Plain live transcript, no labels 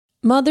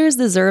Mothers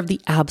deserve the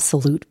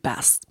absolute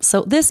best.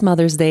 So this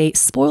Mother's Day,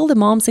 spoil the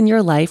moms in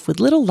your life with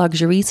little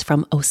luxuries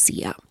from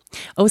Osea.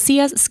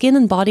 Osea's skin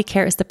and body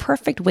care is the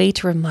perfect way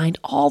to remind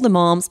all the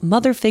moms,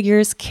 mother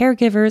figures,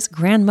 caregivers,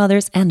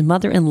 grandmothers, and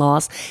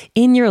mother-in-laws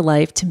in your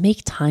life to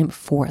make time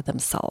for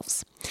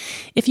themselves.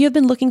 If you have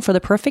been looking for the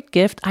perfect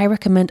gift, I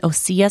recommend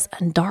Osea's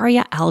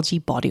Undaria Algae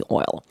Body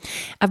Oil.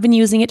 I've been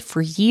using it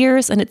for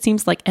years, and it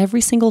seems like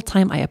every single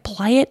time I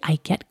apply it, I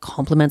get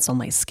compliments on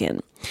my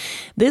skin.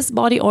 This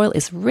body oil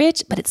is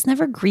rich, but it's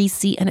never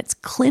greasy, and it's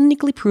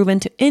clinically proven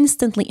to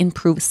instantly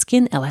improve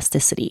skin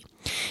elasticity.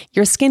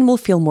 Your skin will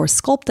feel more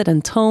sculpted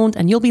and toned,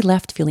 and you'll be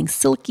left feeling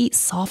silky,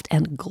 soft,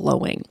 and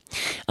glowing.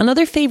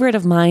 Another favorite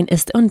of mine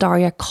is the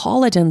Undaria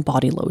Collagen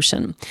Body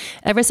Lotion.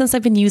 Ever since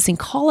I've been using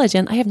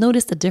collagen, I have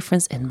noticed a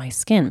difference in my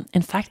skin.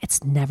 In fact,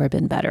 it's never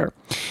been better.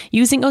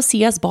 Using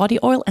Osea's body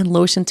oil and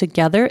lotion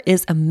together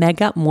is a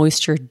mega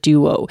moisture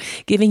duo,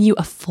 giving you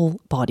a full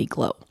body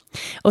glow.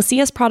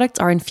 Osea's products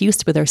are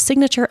infused with their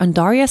signature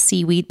Undaria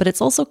seaweed, but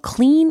it's also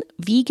clean,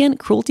 vegan,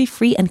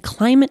 cruelty-free, and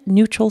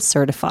climate-neutral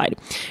certified.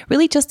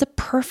 Really just a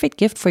perfect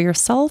gift for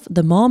yourself,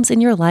 the moms in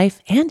your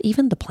life, and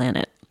even the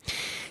planet.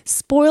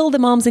 Spoil the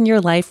moms in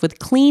your life with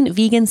clean,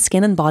 vegan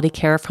skin and body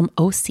care from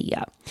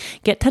Osea.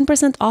 Get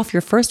 10% off your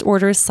first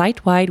orders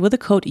site-wide with the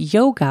code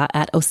YOGA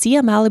at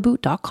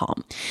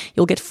OseaMalibu.com.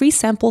 You'll get free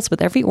samples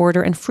with every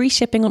order and free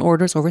shipping on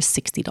orders over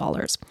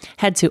 $60.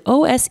 Head to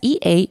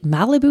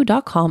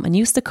OSEAMalibu.com and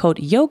use the code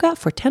YOGA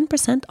for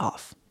 10%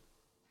 off.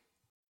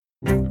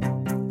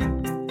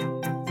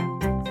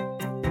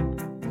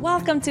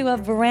 Welcome to a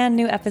brand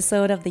new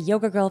episode of the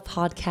Yoga Girl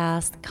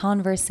podcast,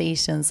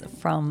 Conversations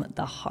from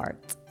the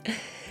Heart.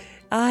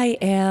 I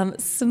am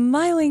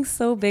smiling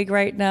so big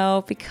right now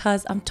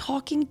because I'm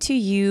talking to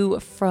you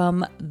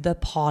from the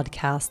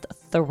podcast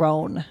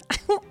throne.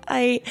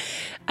 I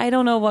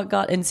don't know what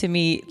got into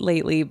me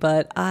lately,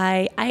 but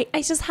I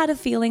just had a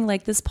feeling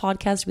like this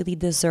podcast really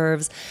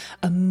deserves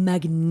a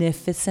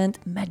magnificent,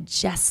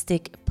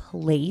 majestic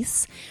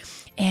place.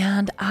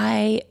 And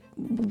I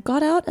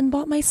got out and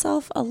bought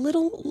myself a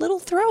little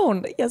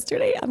throne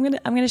yesterday. I'm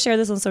gonna share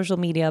this on social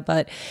media,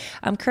 but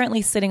I'm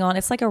currently sitting on,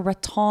 it's like a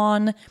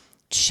rattan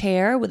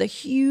chair with a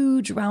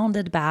huge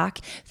rounded back.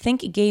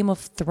 Think Game of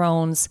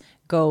Thrones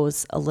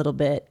goes a little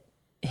bit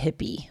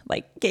hippie,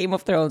 like Game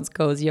of Thrones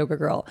goes Yoga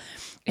Girl.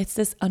 It's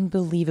this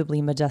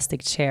unbelievably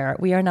majestic chair.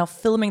 We are now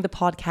filming the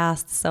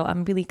podcast, so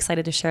I'm really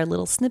excited to share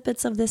little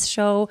snippets of this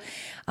show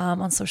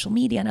on social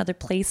media and other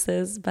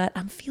places. But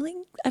I'm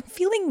feeling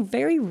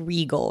very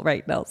regal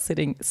right now,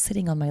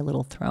 sitting on my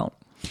little throne.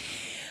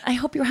 I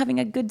hope you're having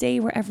a good day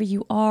wherever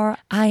you are.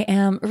 I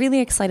am really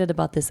excited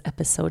about this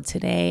episode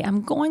today.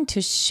 I'm going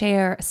to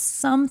share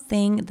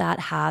something that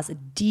has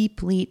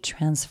deeply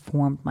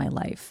transformed my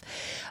life,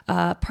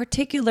 a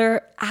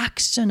particular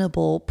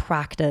actionable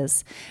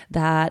practice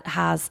that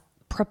has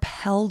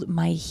propelled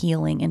my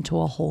healing into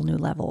a whole new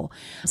level,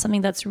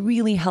 something that's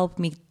really helped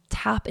me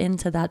tap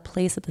into that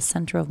place at the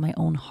center of my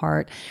own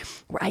heart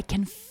where I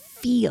can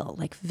feel,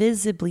 like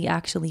visibly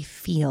actually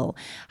feel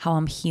how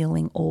I'm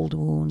healing old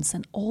wounds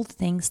and old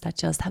things that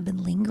just have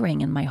been lingering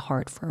in my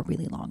heart for a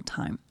really long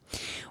time.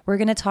 We're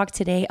going to talk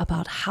today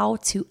about how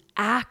to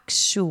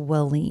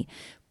actually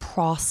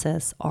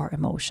process our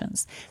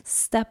emotions,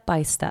 step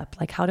by step,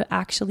 like how to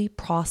actually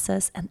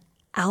process and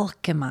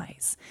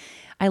alchemize.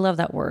 I love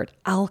that word,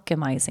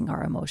 alchemizing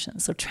our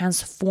emotions. So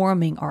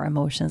transforming our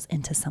emotions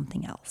into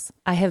something else.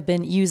 I have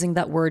been using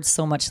that word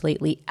so much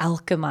lately,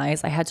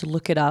 alchemize. I had to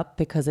look it up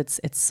because it's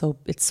so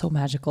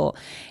magical.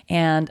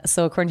 And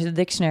so according to the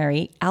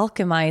dictionary,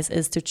 alchemize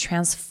is to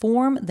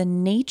transform the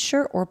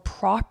nature or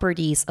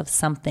properties of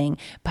something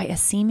by a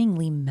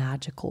seemingly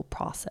magical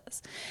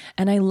process.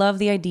 And I love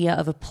the idea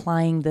of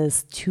applying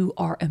this to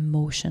our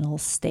emotional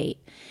state.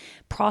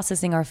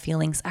 Processing our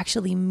feelings,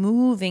 actually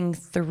moving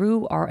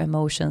through our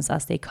emotions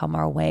as they come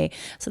our way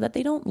so that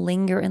they don't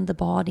linger in the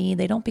body,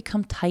 they don't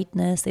become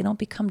tightness, they don't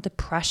become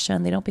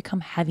depression, they don't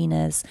become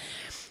heaviness,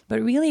 but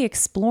really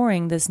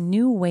exploring this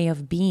new way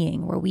of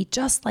being where we,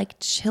 just like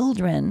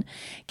children,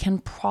 can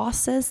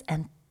process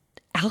and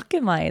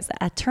alchemize,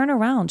 turn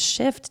around,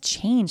 shift,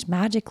 change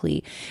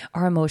magically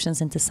our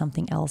emotions into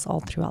something else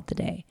all throughout the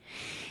day.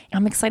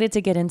 I'm excited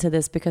to get into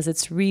this because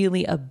it's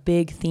really a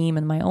big theme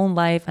in my own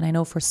life. And I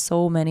know for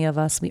so many of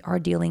us, we are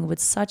dealing with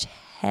such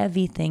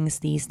heavy things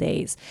these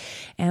days.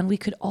 And we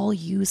could all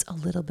use a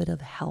little bit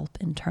of help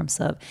in terms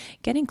of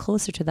getting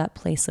closer to that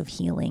place of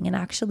healing and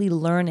actually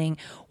learning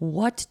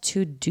what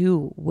to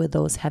do with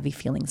those heavy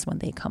feelings when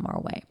they come our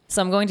way.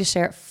 So I'm going to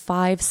share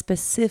 5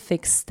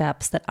 specific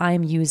steps that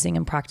I'm using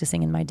and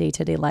practicing in my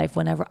day-to-day life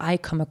whenever I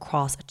come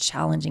across a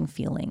challenging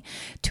feeling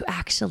to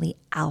actually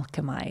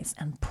alchemize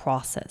and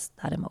process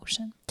that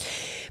emotion.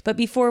 But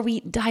before we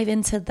dive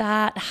into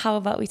that, how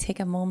about we take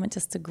a moment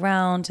just to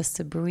ground, just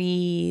to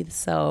breathe.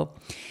 So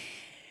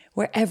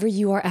wherever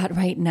you are at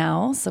right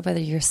now, so whether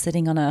you're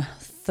sitting on a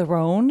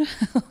throne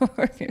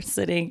or if you're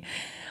sitting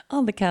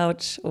on the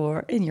couch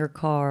or in your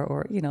car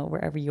or,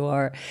 wherever you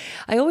are.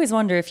 I always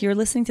wonder if you're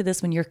listening to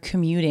this when you're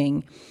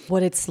commuting,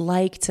 what it's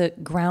like to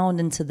ground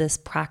into this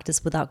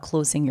practice without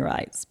closing your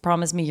eyes.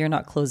 Promise me you're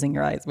not closing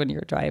your eyes when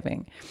you're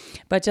driving,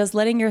 but just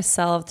letting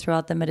yourself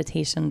throughout the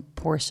meditation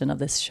portion of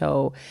this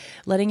show,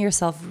 letting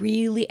yourself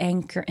really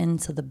anchor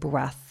into the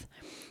breath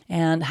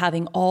and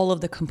having all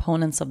of the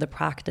components of the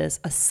practice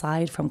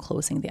aside from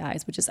closing the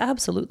eyes, which is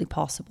absolutely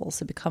possible.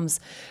 So it becomes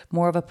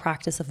more of a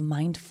practice of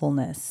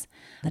mindfulness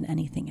than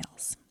anything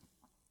else.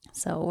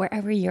 So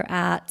wherever you're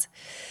at,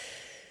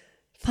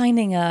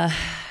 finding a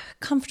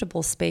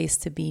comfortable space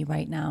to be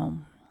right now.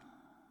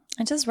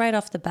 And just right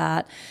off the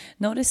bat,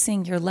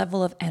 noticing your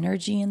level of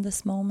energy in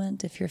this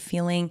moment. If you're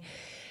feeling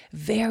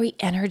very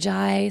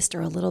energized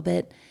or a little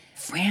bit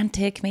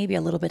frantic, maybe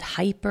a little bit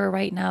hyper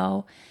right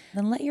now,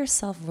 then let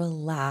yourself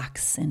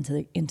relax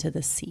into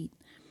the seat.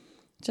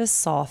 Just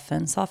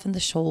soften the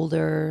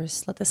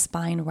shoulders, let the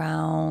spine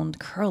round,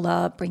 curl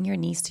up, bring your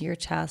knees to your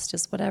chest,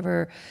 just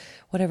whatever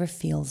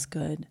feels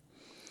good.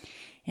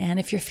 And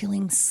if you're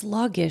feeling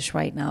sluggish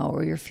right now,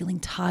 or you're feeling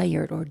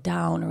tired or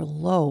down or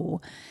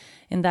low,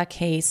 in that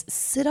case,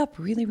 sit up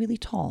really, really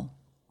tall.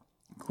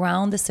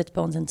 Ground the sit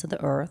bones into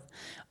the earth,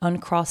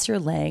 uncross your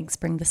legs,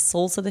 bring the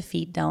soles of the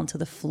feet down to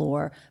the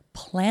floor,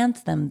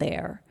 plant them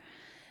there,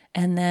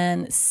 and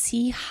then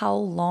see how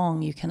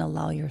long you can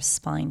allow your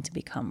spine to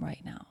become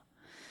right now.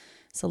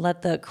 So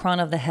let the crown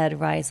of the head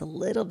rise a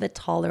little bit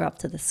taller up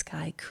to the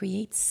sky,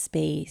 create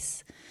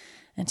space.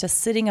 And just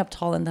sitting up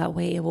tall in that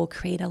way, it will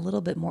create a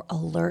little bit more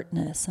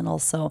alertness and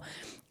also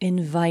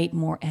invite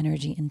more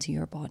energy into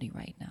your body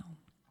right now.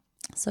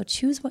 So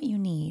choose what you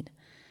need.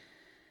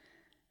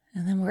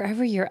 And then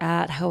wherever you're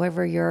at,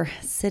 however you're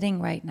sitting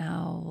right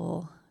now,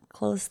 we'll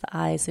close the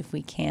eyes if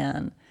we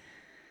can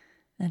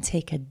and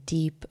take a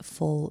deep,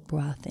 full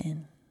breath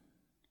in.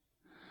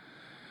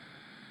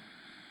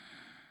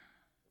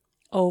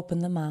 Open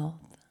the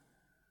mouth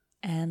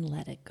and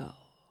let it go.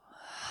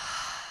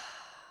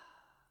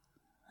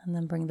 And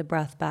then bring the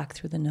breath back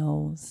through the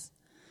nose.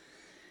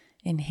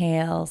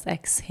 Inhales,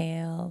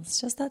 exhales,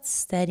 just that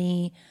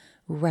steady,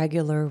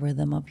 regular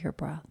rhythm of your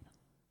breath.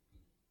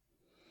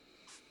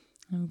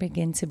 And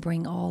begin to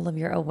bring all of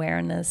your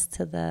awareness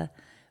to the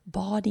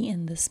body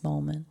in this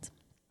moment.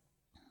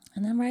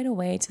 And then right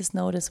away, just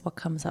notice what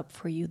comes up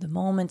for you the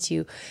moment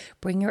you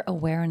bring your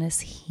awareness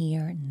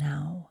here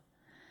now.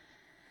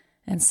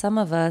 And some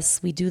of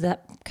us, we do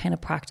that kind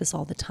of practice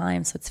all the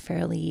time, so it's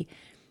fairly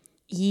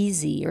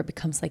easy, or it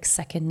becomes like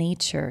second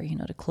nature,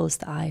 to close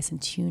the eyes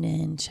and tune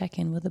in, check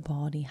in with the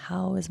body.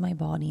 How is my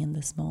body in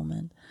this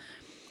moment?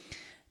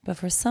 But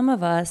for some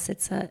of us,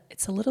 it's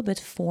a little bit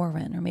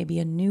foreign, or maybe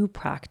a new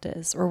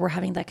practice, or we're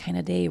having that kind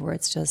of day where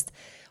it's just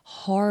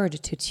hard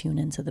to tune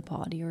into the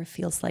body, or it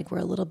feels like we're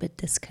a little bit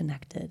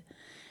disconnected,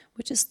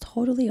 which is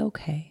totally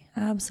okay,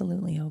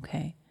 absolutely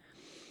okay.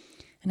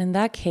 And in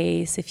that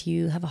case, if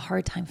you have a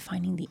hard time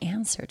finding the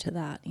answer to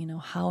that,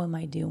 how am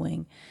I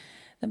doing?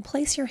 Then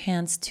place your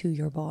hands to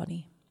your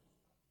body.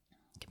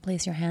 You can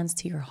place your hands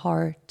to your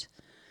heart,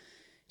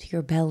 to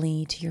your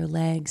belly, to your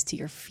legs, to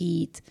your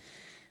feet,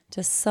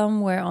 just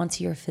somewhere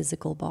onto your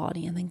physical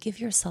body, and then give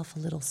yourself a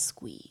little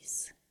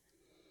squeeze.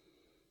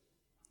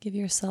 Give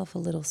yourself a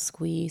little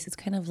squeeze. It's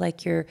kind of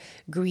like you're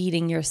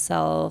greeting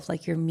yourself,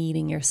 like you're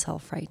meeting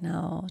yourself right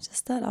now.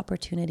 Just that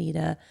opportunity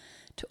to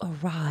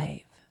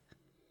arrive.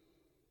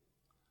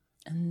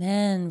 And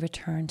then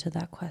return to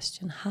that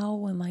question,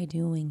 how am I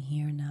doing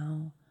here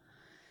now?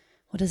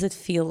 What does it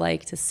feel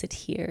like to sit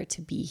here,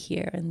 to be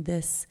here in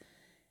this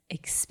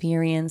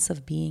experience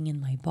of being in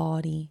my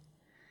body?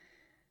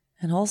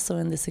 And also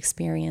in this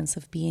experience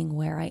of being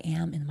where I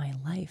am in my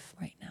life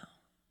right now.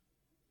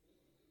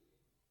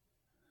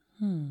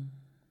 And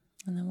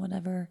then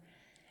whatever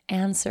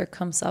answer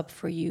comes up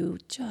for you,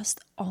 just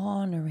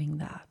honoring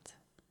that.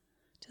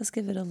 Just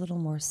give it a little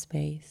more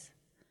space.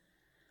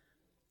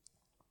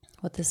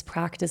 What this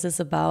practice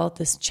is about,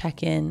 this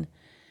check-in,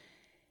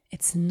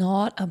 it's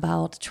not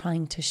about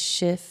trying to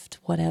shift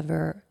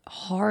whatever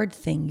hard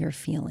thing you're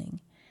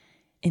feeling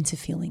into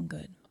feeling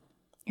good.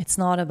 It's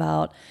not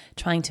about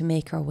trying to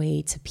make our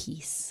way to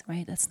peace,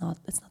 right? That's not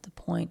the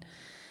point.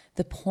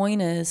 The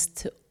point is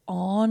to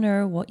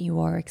honor what you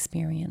are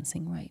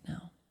experiencing right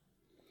now,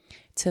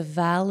 to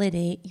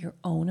validate your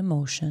own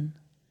emotion,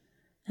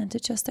 and to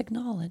just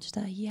acknowledge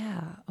that,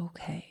 yeah,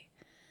 okay,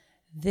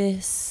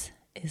 this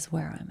is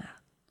where I'm at.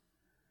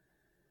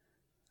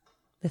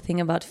 The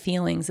thing about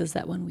feelings is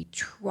that when we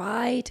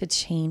try to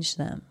change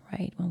them,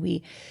 right? When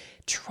we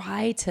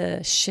try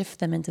to shift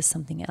them into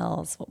something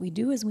else, what we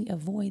do is we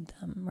avoid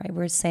them, right?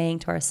 We're saying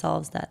to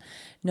ourselves that,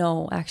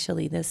 no,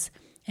 actually, this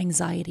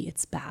anxiety,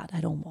 it's bad. I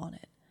don't want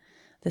it.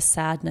 This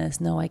sadness,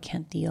 no, I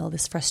can't deal.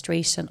 This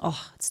frustration,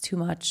 oh, it's too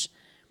much.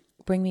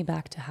 Bring me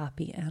back to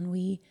happy. And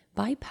we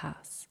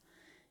bypass,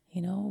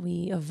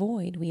 we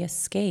avoid, we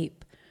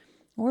escape.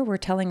 Or we're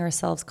telling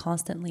ourselves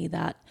constantly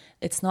that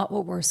it's not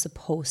what we're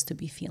supposed to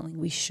be feeling.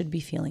 We should be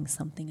feeling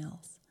something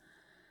else.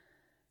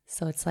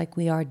 So it's like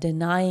we are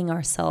denying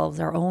ourselves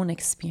our own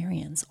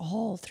experience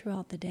all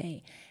throughout the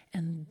day.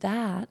 And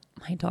that,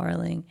 my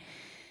darling,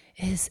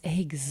 is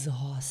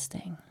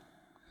exhausting.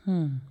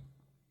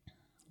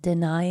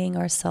 Denying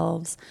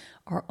ourselves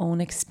our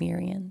own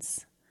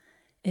experience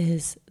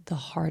is the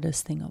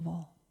hardest thing of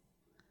all.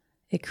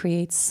 It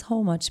creates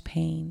so much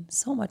pain,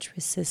 so much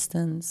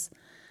resistance,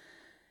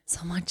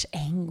 so much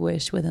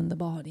anguish within the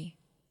body.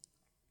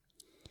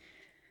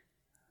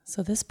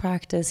 So this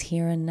practice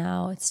here and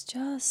now, it's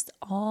just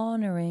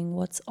honoring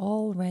what's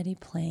already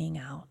playing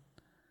out.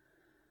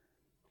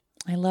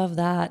 I love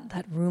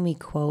that Rumi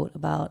quote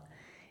about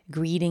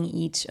greeting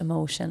each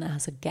emotion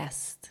as a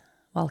guest,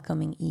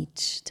 welcoming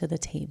each to the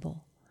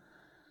table.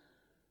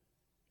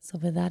 So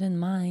with that in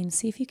mind,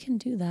 see if you can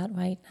do that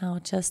right now,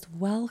 just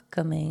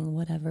welcoming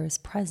whatever is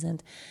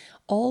present.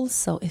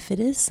 Also, if it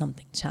is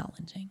something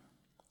challenging,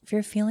 if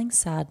you're feeling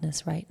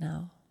sadness right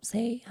now,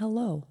 say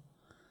hello.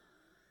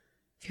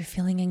 If you're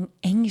feeling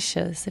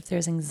anxious, if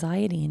there's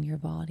anxiety in your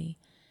body,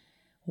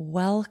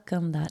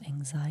 welcome that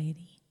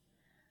anxiety.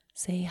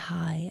 Say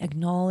hi,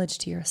 acknowledge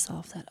to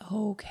yourself that,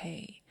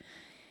 okay,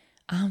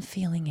 I'm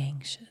feeling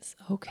anxious.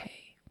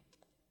 Okay,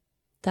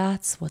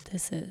 that's what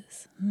this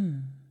is.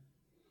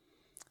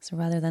 So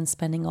rather than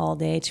spending all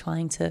day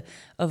trying to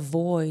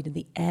avoid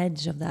the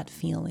edge of that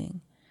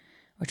feeling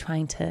or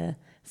trying to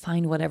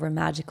find whatever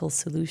magical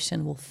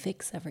solution will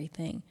fix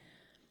everything,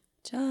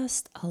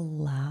 just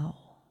allow.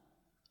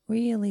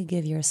 Really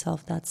give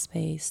yourself that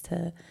space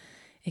to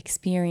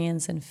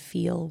experience and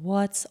feel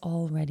what's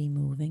already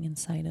moving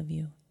inside of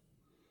you.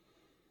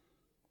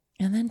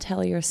 And then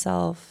tell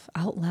yourself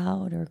out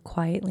loud or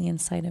quietly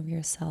inside of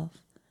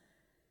yourself,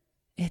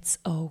 it's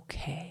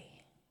okay.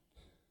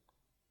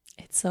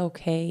 It's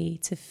okay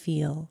to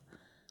feel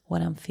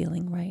what I'm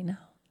feeling right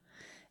now.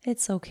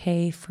 It's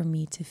okay for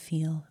me to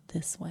feel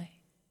this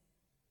way.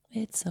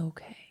 It's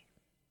okay.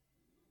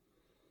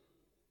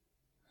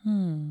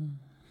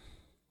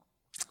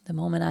 The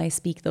moment I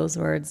speak those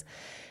words,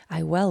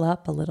 I well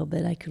up a little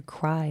bit. I could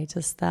cry.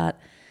 Just that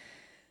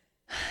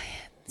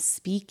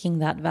speaking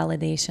that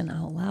validation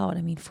out loud.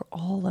 I mean, for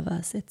all of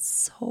us, it's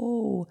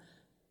so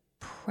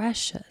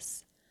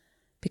precious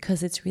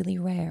because it's really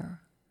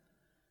rare.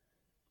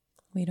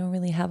 We don't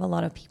really have a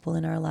lot of people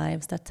in our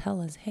lives that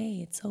tell us, hey,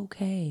 it's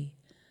okay.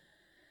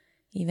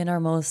 Even our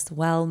most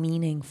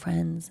well-meaning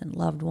friends and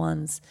loved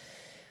ones,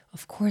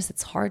 of course,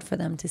 it's hard for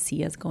them to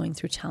see us going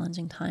through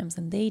challenging times,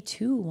 and they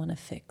too want to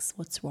fix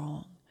what's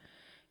wrong,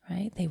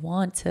 right? They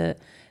want to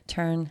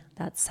turn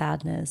that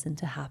sadness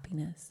into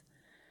happiness.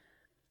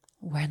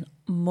 When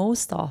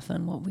most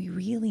often what we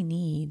really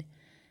need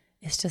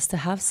is just to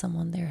have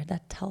someone there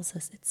that tells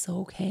us it's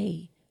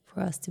okay for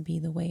us to be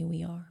the way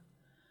we are.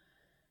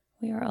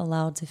 We are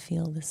allowed to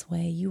feel this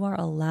way. You are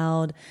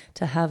allowed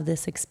to have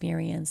this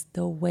experience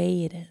the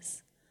way it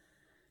is.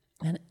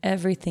 And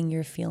everything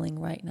you're feeling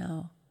right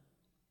now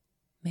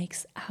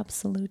makes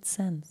absolute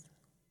sense.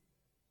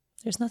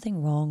 There's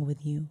nothing wrong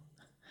with you.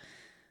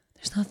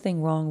 There's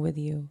nothing wrong with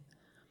you.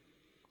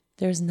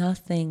 There's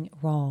nothing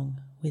wrong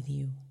with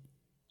you.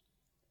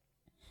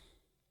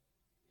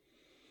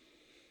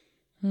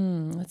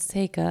 Let's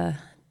take a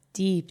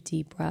deep,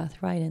 deep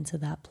breath right into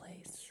that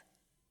place.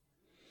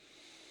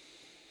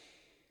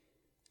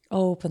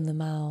 Open the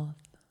mouth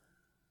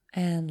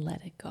and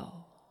let it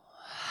go.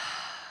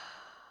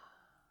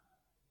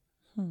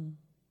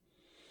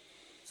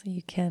 So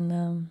you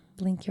can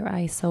blink your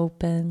eyes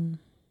open.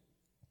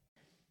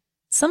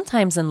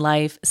 Sometimes in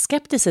life,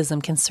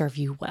 skepticism can serve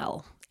you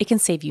well. It can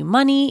save you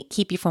money,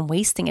 keep you from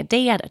wasting a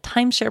day at a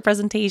timeshare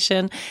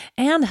presentation,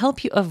 and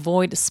help you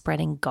avoid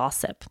spreading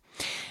gossip.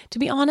 To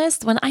be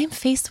honest, when I'm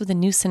faced with a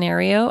new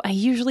scenario, I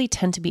usually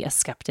tend to be a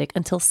skeptic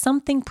until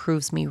something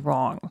proves me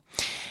wrong.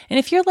 And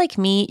if you're like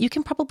me, you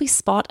can probably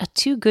spot a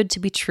too good to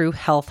be true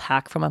health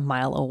hack from a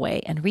mile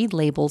away and read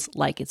labels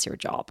like it's your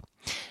job.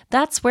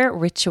 That's where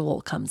Ritual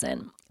comes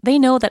in. They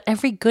know that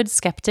every good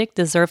skeptic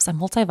deserves a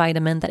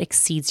multivitamin that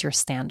exceeds your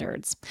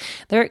standards.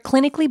 Their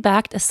clinically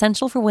backed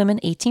Essential for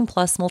Women 18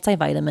 Plus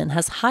multivitamin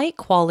has high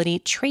quality,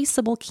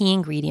 traceable key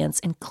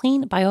ingredients in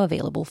clean,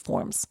 bioavailable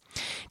forms.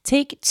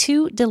 Take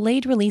 2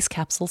 delayed release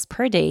capsules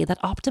per day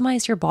that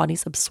optimize your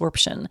body's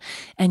absorption,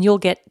 and you'll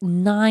get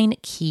 9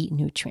 key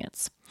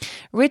nutrients.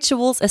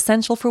 Ritual's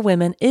Essential for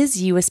Women is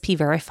USP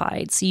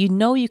verified, so you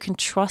know you can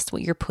trust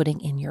what you're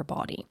putting in your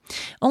body.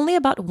 Only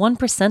about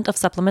 1% of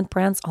supplement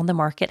brands on the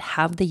market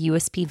have the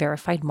USP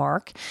verified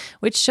mark,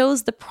 which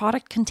shows the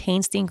product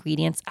contains the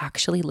ingredients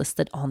actually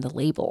listed on the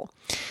label.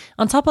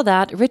 On top of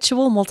that,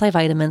 Ritual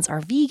multivitamins are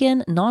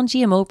vegan,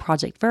 non-GMO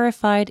project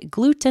verified,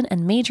 gluten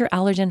and major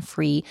allergen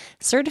free,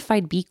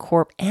 certified B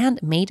Corp,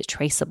 and made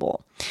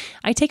traceable.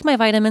 I take my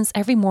vitamins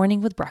every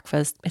morning with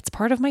breakfast. It's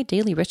part of my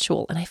daily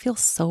ritual, and I feel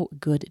so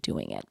good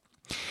doing it.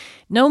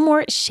 No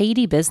more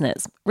shady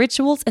business.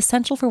 Ritual's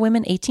Essential for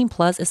Women 18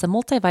 Plus is a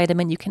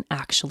multivitamin you can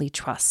actually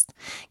trust.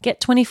 Get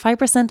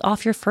 25%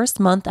 off your first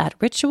month at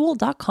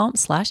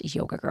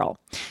ritual.com/yogagirl.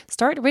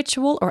 Start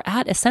Ritual or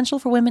add Essential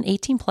for Women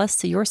 18 Plus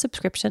to your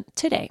subscription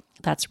today.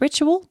 That's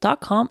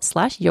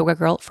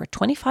ritual.com/yogagirl for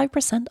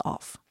 25%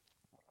 off.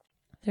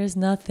 There's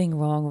nothing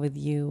wrong with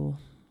you.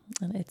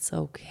 And it's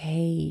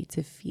okay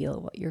to feel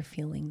what you're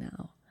feeling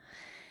now.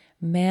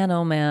 Man,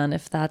 oh man,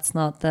 if that's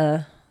not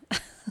the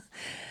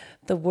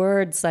the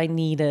words I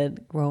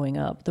needed growing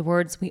up, the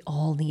words we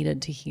all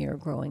needed to hear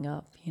growing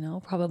up,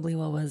 probably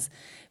what was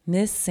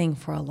missing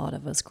for a lot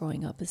of us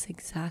growing up is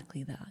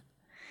exactly that.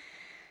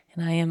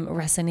 And I am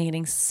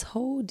resonating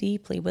so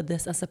deeply with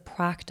this as a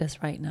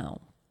practice right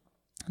now.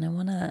 And I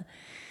want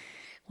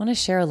to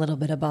share a little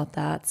bit about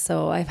that.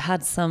 So I've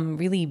had some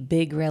really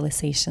big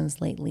realizations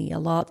lately, a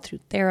lot through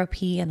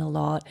therapy and a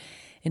lot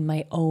in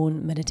my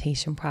own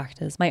meditation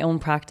practice, my own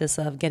practice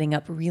of getting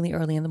up really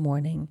early in the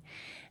morning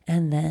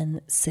and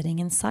then sitting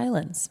in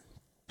silence,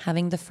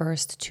 having the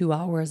first 2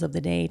 hours of the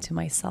day to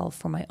myself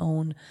for my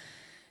own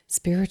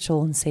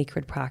spiritual and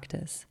sacred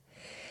practice.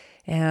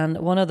 And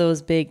one of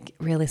those big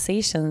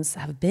realizations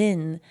have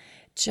been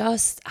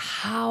just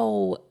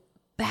how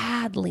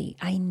badly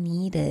I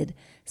needed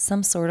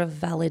some sort of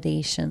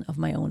validation of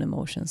my own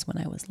emotions when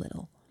I was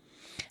little.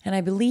 And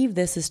I believe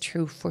this is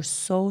true for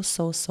so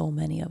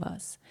many of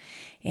us.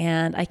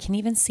 And I can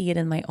even see it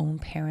in my own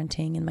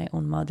parenting and my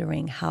own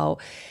mothering, how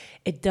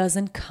it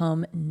doesn't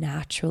come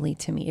naturally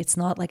to me. It's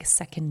not like a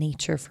second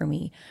nature for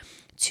me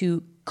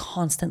to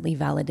constantly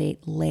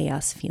validate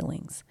Leia's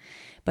feelings.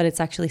 But it's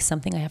actually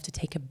something I have to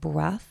take a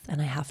breath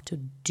and I have to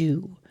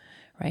do,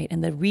 right?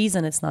 And the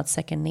reason it's not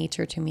second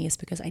nature to me is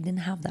because I didn't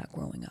have that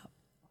growing up.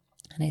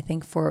 And I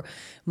think for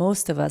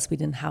most of us, we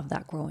didn't have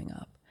that growing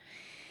up.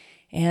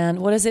 And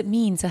what does it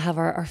mean to have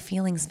our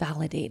feelings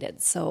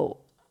validated?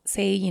 So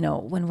say,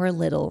 when we're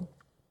little,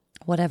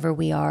 whatever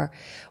we are,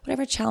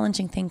 whatever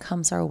challenging thing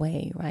comes our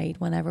way, right?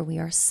 Whenever we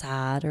are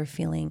sad or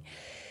feeling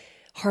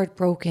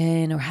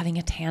heartbroken or having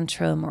a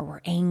tantrum or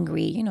we're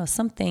angry,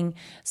 something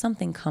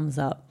comes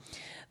up.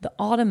 The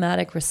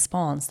automatic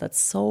response that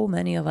so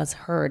many of us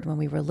heard when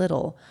we were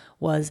little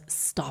was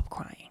stop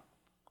crying,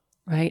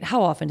 right?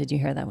 How often did you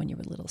hear that when you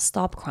were little?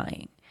 Stop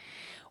crying.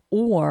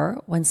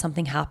 Or when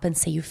something happened,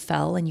 say you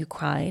fell and you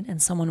cried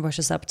and someone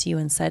rushes up to you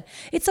and said,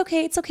 it's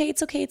okay.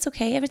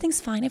 Everything's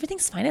fine.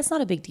 It's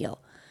not a big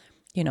deal.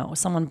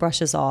 Someone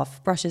brushes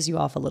you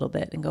off a little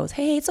bit and goes,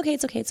 hey, it's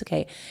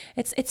okay.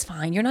 It's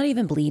fine. You're not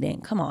even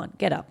bleeding. Come on,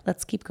 get up.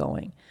 Let's keep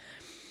going.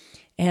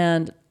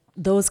 And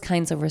those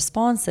kinds of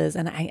responses,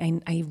 and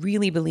I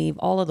really believe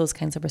all of those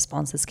kinds of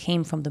responses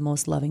came from the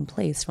most loving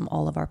place, from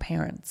all of our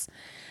parents.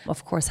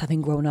 Of course,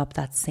 having grown up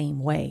that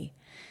same way.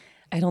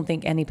 I don't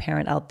think any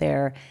parent out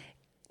there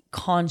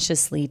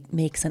consciously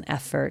makes an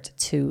effort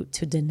to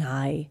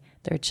deny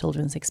their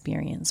children's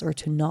experience or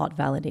to not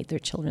validate their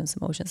children's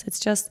emotions. It's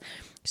just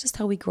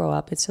how we grow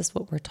up. It's just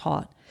what we're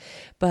taught.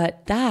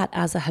 But that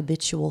as a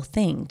habitual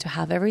thing, to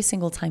have every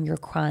single time you're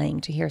crying,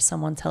 to hear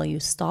someone tell you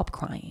stop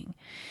crying,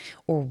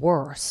 or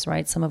worse,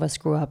 right? Some of us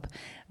grew up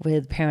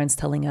with parents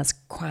telling us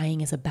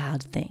crying is a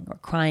bad thing, or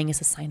crying is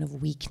a sign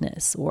of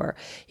weakness, or,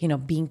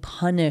 being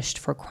punished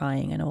for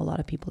crying. I know a lot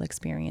of people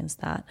experience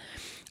that.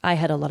 I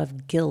had a lot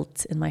of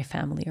guilt in my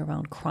family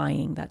around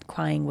crying, that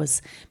crying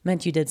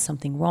meant you did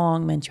something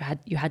wrong, meant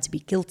you had to be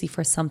guilty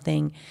for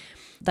something.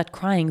 That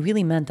crying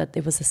really meant that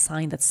it was a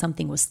sign that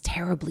something was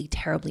terribly,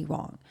 terribly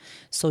wrong.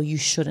 So you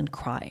shouldn't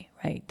cry,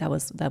 right? That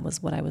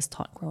was what I was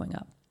taught growing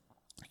up.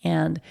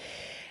 And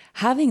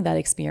having that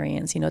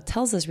experience,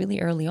 tells us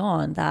really early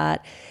on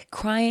that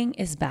crying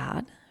is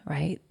bad,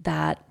 right?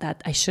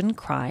 That I shouldn't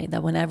cry,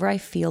 that whenever I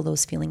feel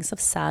those feelings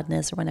of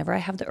sadness or whenever I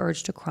have the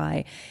urge to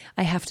cry,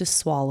 I have to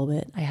swallow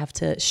it. I have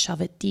to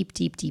shove it deep,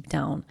 deep, deep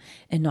down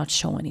and not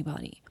show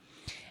anybody.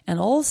 And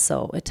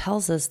also it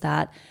tells us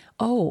that,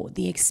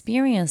 the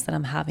experience that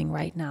I'm having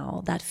right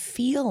now, that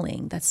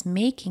feeling that's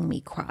making me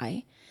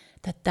cry,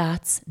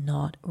 that's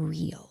not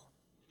real.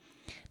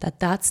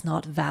 That's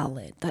not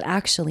valid, that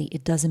actually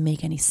it doesn't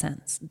make any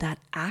sense, that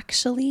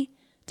actually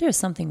there's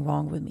something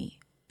wrong with me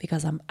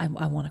because I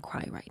want to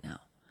cry right now.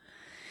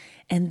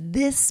 And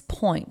this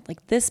point,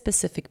 like this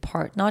specific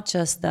part, not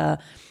just the,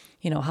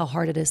 how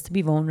hard it is to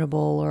be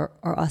vulnerable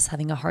or us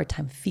having a hard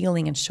time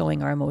feeling and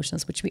showing our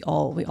emotions, which we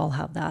all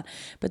have that,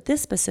 but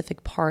this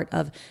specific part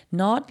of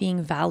not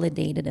being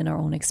validated in our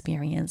own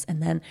experience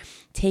and then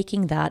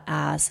taking that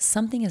as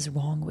something is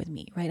wrong with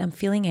me, right? I'm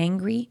feeling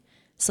angry,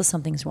 so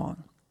something's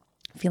wrong.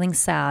 Feeling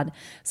sad,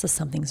 so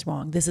something's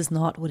wrong. This is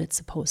not what it's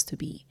supposed to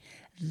be.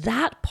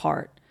 That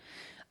part,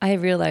 I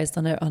realized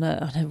on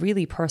a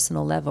really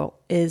personal level,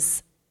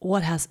 is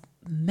what has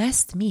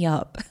messed me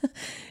up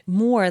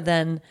more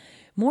than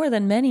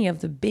many of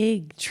the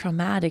big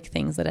traumatic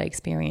things that I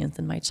experienced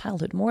in my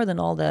childhood, more than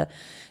all the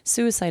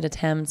suicide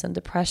attempts and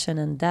depression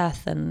and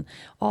death and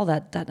all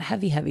that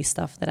heavy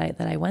stuff that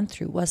I went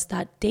through, was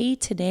that day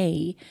to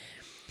day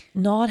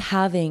not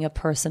having a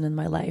person in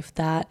my life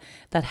that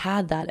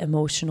had that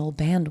emotional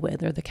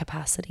bandwidth or the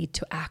capacity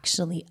to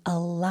actually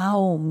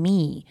allow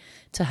me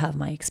to have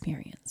my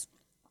experience.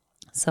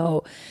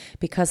 So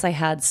because I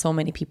had so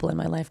many people in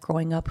my life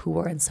growing up who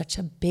were in such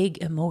a big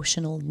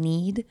emotional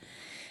need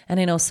And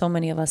I know so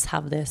many of us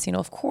have this,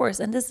 of course,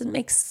 and this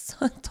makes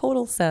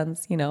total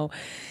sense,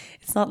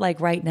 It's not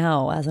like right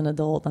now as an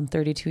adult, I'm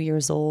 32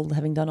 years old,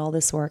 having done all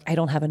this work, I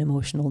don't have an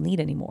emotional need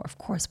anymore. Of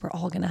course, we're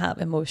all going to have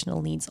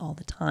emotional needs all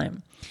the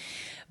time.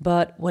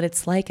 But what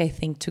it's like, I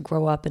think, to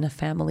grow up in a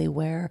family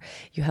where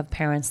you have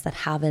parents that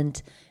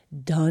haven't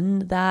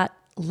done that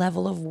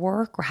level of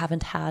work or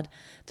haven't had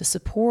the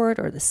support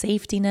or the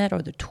safety net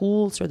or the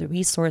tools or the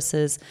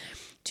resources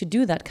to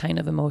do that kind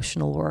of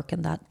emotional work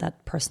and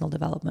that personal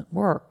development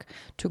work,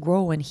 to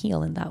grow and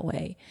heal in that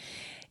way.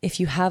 If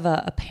you have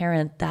a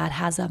parent that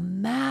has a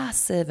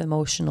massive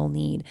emotional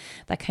need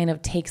that kind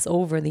of takes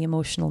over the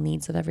emotional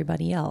needs of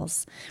everybody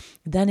else,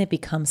 then it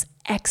becomes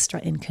extra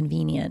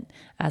inconvenient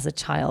as a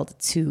child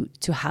to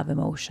have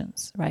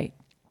emotions, right?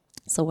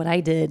 So what I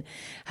did,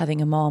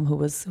 having a mom who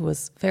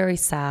was very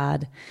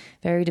sad,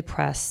 very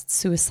depressed,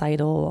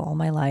 suicidal all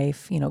my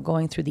life,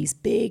 going through these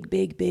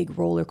big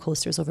roller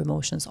coasters of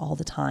emotions all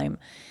the time,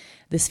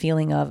 this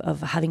feeling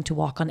of having to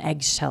walk on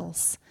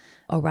eggshells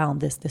around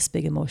this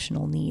big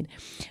emotional need.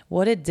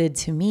 What it did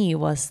to me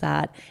was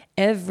that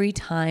every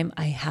time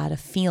I had a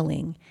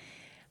feeling,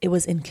 it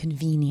was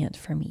inconvenient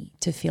for me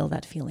to feel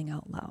that feeling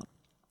out loud,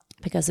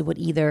 because it would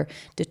either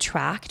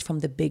detract from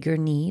the bigger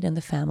need in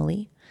the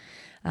family,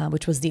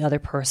 which was the other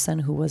person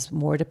who was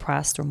more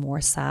depressed or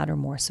more sad or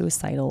more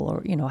suicidal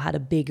or, had a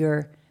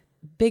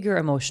bigger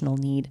emotional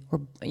need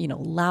or,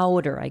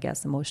 louder, I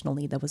guess, emotional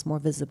need that was more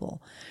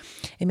visible.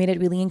 It made it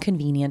really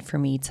inconvenient for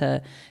me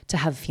to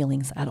have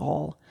feelings at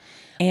all.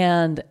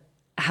 And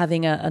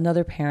having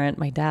another parent,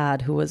 my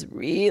dad, who was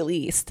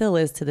really, still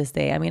is to this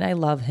day. I mean, I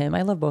love him.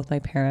 I love both my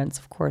parents,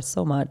 of course,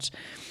 so much.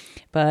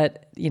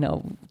 But,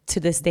 to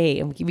this day,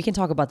 and we can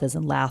talk about this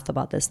and laugh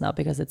about this now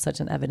because it's such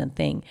an evident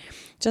thing,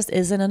 just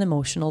isn't an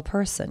emotional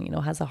person,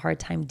 has a hard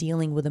time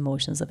dealing with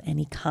emotions of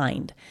any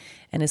kind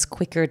and is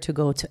quicker to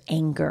go to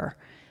anger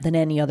than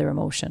any other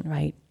emotion,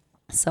 right?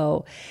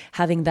 So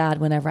having that,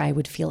 whenever I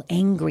would feel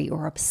angry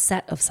or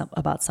upset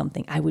about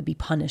something, I would be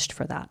punished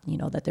for that,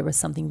 that there was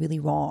something really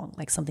wrong,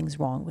 like something's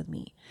wrong with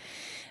me.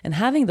 And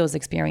having those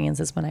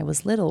experiences when I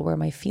was little, where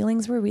my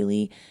feelings were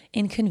really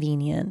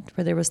inconvenient,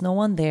 where there was no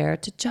one there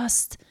to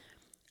just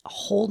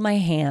hold my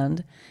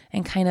hand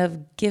and kind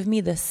of give me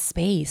the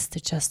space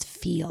to just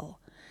feel,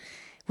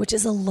 which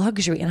is a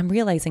luxury. And I'm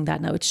realizing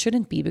that now. It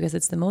shouldn't be, because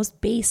it's the most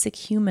basic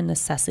human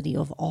necessity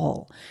of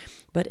all.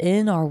 But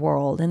in our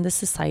world, in this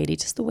society,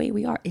 just the way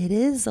we are, it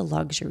is a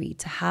luxury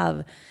to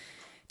have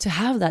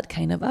that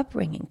kind of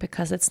upbringing,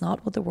 because it's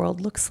not what the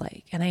world looks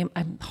like. And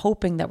I'm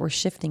hoping that we're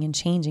shifting and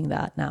changing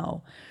that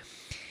now.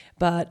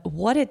 But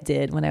what it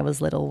did when I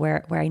was little,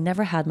 where I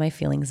never had my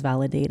feelings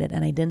validated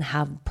and I didn't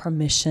have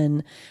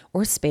permission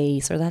or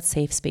space or that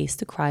safe space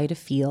to cry, to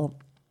feel,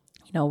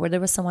 where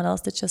there was someone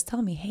else to just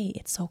tell me, hey,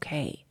 it's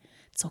okay.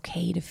 It's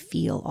okay to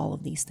feel all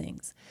of these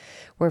things.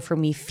 Where for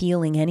me,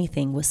 feeling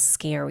anything was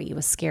scary. It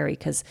was scary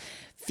because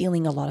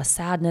feeling a lot of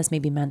sadness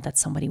maybe meant that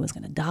somebody was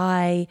going to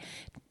die.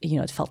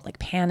 It felt like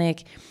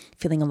panic.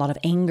 Feeling a lot of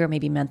anger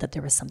maybe meant that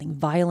there was something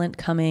violent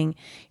coming.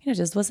 It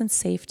just wasn't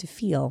safe to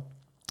feel.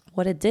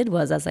 What it did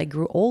was, as I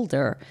grew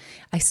older,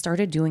 I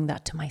started doing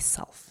that to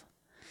myself.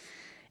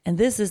 And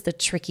this is the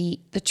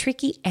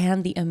tricky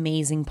and the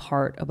amazing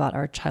part about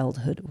our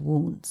childhood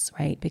wounds,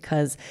 right?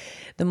 Because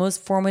the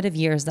most formative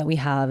years that we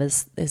have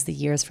is the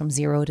years from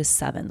 0 to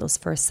 7. Those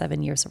first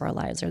 7 years of our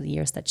lives are the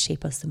years that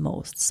shape us the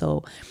most.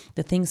 So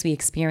the things we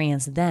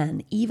experience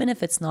then, even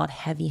if it's not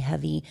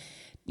heavy,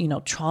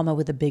 trauma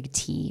with a big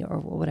T or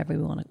whatever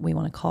we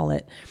want to call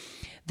it,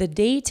 the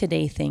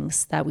day-to-day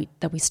things that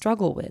we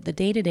struggle with, the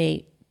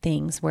day-to-day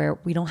things where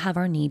we don't have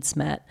our needs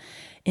met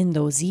in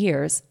those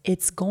years,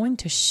 it's going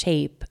to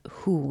shape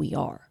who we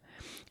are.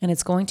 And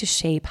it's going to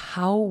shape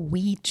how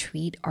we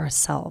treat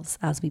ourselves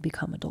as we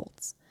become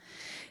adults.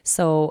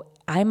 So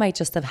I might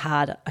just have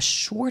had a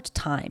short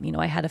time.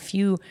 I had a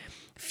few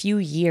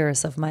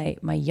years of my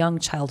young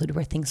childhood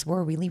where things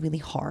were really, really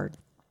hard,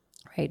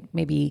 right?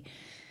 Maybe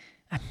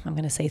I'm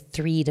going to say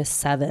 3 to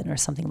 7 or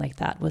something like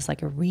that was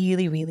like a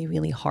really, really,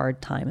 really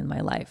hard time in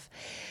my life.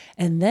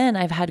 And then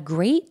I've had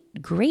great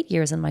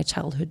years in my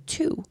childhood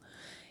too,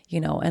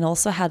 and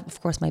also had,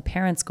 of course, my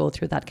parents go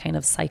through that kind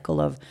of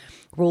cycle of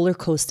roller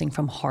coasting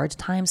from hard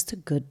times to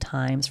good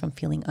times, from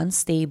feeling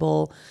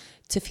unstable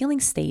to feeling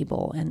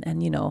stable and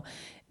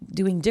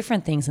doing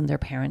different things in their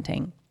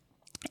parenting.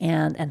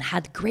 And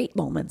had great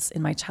moments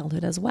in my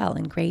childhood as well,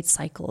 and great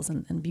cycles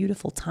and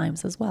beautiful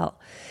times as well.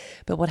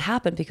 But what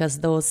happened, because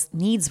those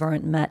needs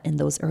weren't met in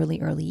those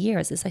early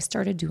years, is I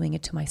started doing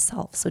it to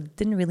myself. So it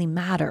didn't really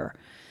matter,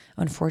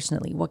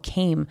 unfortunately, what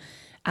came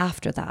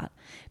after that,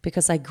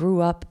 because I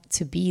grew up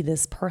to be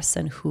this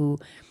person who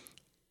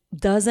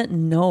doesn't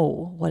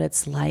know what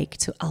it's like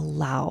to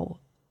allow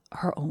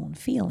her own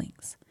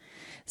feelings.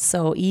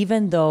 So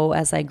even though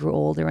as I grew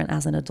older and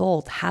as an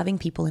adult, having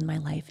people in my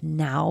life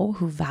now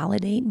who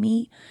validate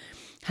me,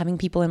 having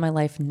people in my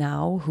life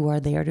now who are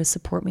there to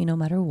support me no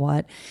matter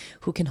what,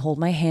 who can hold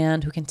my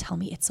hand, who can tell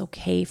me it's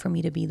okay for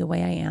me to be the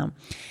way I am,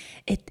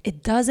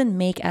 it doesn't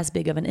make as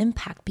big of an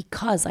impact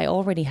because I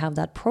already have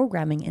that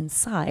programming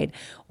inside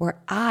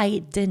where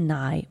I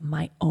deny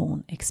my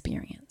own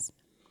experience.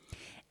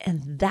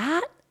 And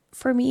that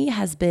for me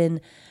has been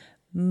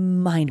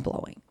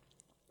mind-blowing.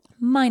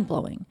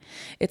 Mind-blowing.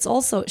 It's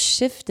also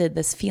shifted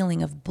this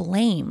feeling of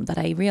blame that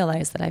I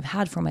realized that I've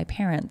had for my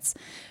parents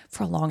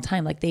for a long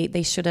time. Like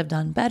they should have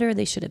done better.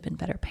 They should have been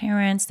better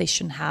parents. They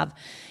shouldn't have,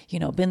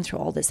 been through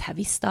all this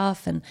heavy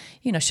stuff and,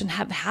 shouldn't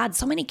have had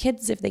so many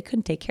kids if they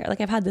couldn't take care.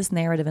 Like I've had this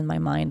narrative in my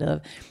mind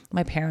of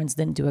my parents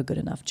didn't do a good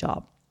enough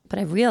job. But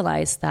I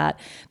realized that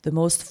the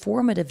most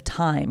formative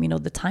time,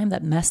 the time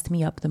that messed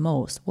me up the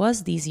most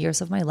was these years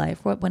of my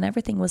life when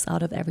everything was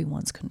out of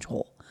everyone's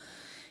control.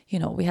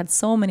 We had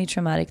so many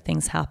traumatic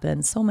things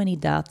happen, so many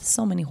deaths,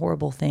 so many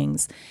horrible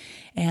things,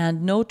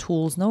 and no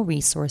tools, no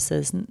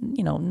resources,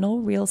 no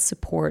real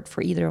support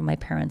for either of my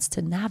parents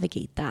to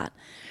navigate that.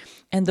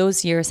 And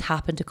those years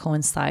happened to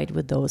coincide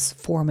with those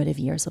formative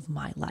years of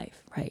my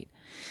life, right?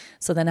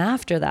 So then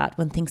after that,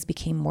 when things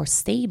became more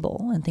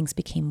stable and things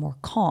became more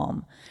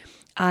calm,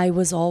 I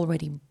was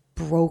already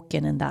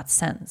broken in that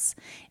sense.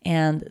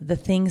 And the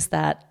things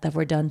that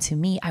were done to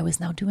me, I was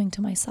now doing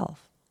to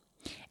myself.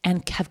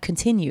 And have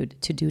continued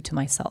to do to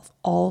myself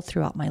all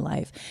throughout my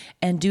life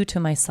and do to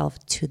myself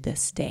to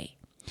this day.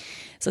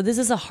 So this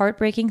is a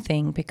heartbreaking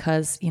thing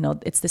because,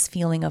 it's this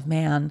feeling of,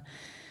 man,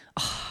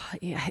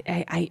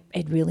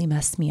 it really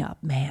messed me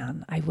up,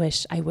 man. I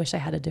wish I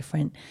had it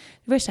different.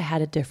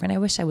 I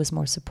wish I was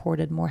more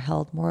supported, more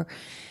held, more,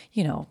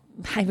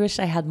 I wish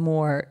I had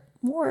more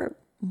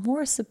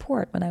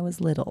support when I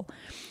was little.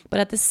 But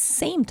at the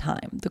same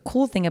time, the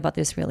cool thing about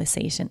this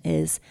realization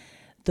is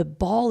the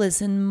ball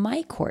is in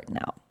my court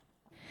now.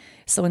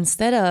 So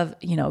instead of,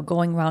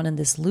 going around in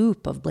this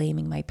loop of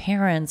blaming my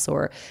parents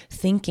or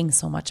thinking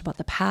so much about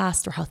the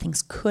past or how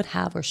things could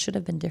have or should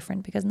have been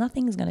different, because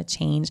nothing is going to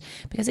change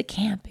because it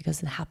can't,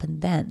 because it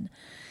happened then.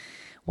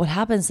 What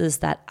happens is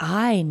that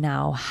I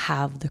now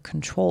have the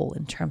control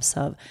in terms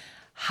of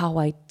how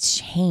I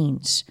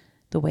change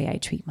the way I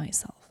treat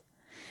myself.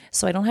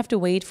 So I don't have to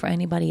wait for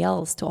anybody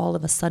else to all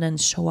of a sudden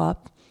show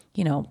up,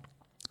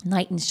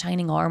 knight in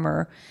shining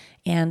armor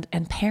and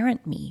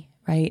parent me,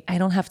 right? I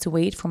don't have to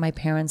wait for my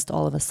parents to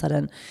all of a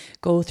sudden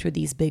go through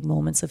these big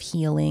moments of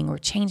healing or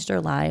change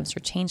their lives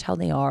or change how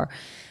they are.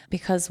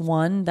 Because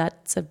one,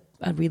 that's a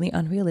really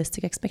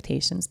unrealistic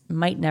expectations,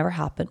 might never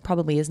happen,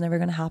 probably is never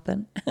going to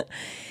happen.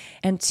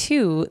 And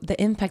two,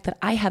 the impact that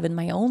I have in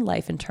my own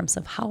life in terms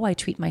of how I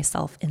treat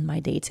myself in my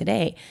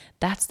day-to-day,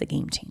 that's the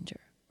game changer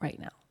right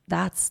now.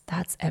 That's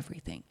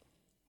everything.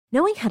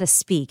 Knowing how to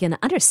speak and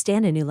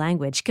understand a new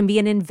language can be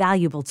an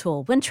invaluable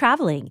tool when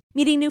traveling,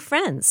 meeting new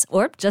friends,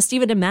 or just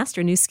even to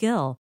master a new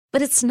skill.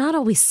 But it's not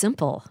always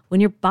simple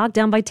when you're bogged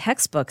down by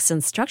textbooks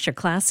and structured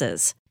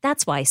classes.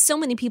 That's why so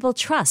many people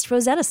trust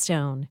Rosetta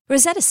Stone.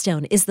 Rosetta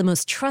Stone is the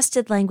most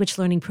trusted language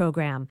learning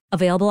program,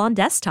 available on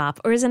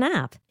desktop or as an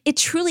app. It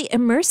truly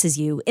immerses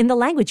you in the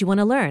language you want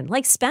to learn,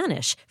 like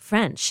Spanish,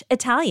 French,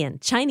 Italian,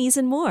 Chinese,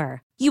 and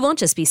more. You won't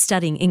just be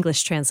studying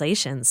English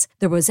translations.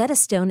 The Rosetta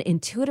Stone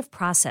intuitive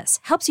process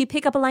helps you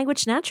pick up a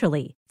language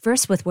naturally,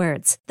 first with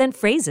words, then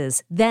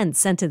phrases, then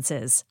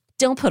sentences.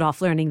 Don't put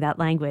off learning that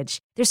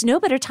language. There's no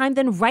better time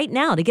than right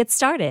now to get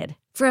started.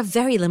 For a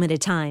very limited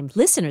time,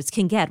 listeners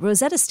can get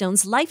Rosetta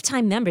Stone's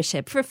lifetime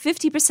membership for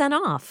 50%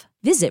 off.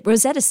 Visit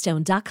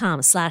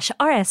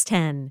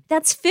rosettastone.com/rs10.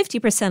 That's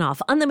 50%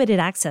 off unlimited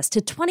access to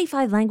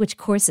 25 language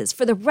courses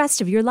for the rest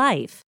of your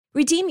life.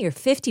 Redeem your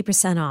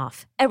 50%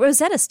 off at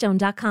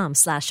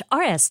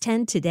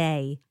rosettastone.com/rs10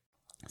 today.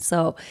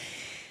 So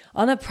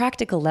on a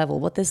practical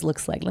level, what this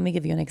looks like, let me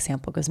give you an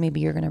example because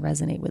maybe you're going to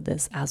resonate with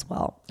this as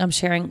well. I'm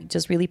sharing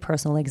just really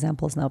personal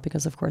examples now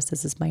because, of course,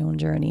 this is my own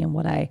journey and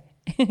what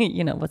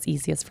what's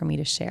easiest for me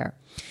to share.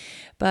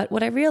 But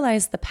what I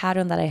realized, the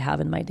pattern that I have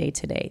in my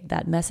day-to-day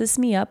that messes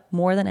me up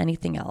more than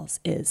anything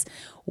else is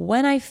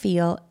when I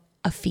feel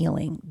a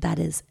feeling that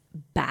is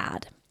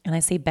bad. And I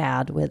say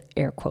bad with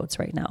air quotes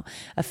right now,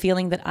 a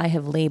feeling that I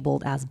have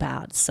labeled as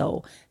bad.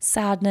 So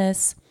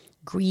sadness,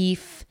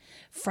 grief,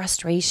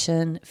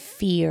 frustration,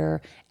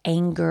 fear,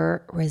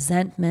 anger,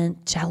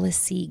 resentment,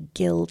 jealousy,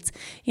 guilt,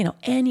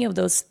 any of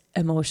those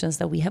emotions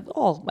that we have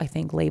all, I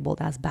think, labeled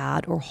as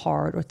bad or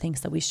hard or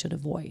things that we should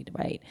avoid,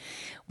 right?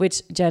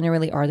 Which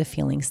generally are the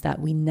feelings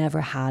that we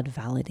never had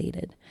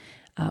validated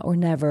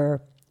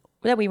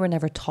that we were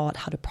never taught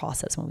how to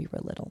process when we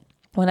were little.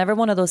 Whenever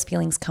one of those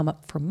feelings come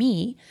up for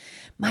me,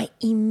 my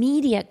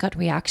immediate gut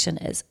reaction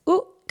is,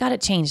 ooh, gotta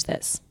change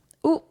this.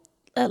 Ooh,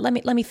 let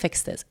me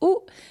fix this.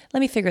 Ooh, let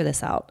me figure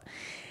this out.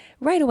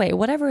 Right away,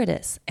 whatever it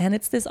is. And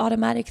it's this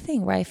automatic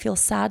thing where I feel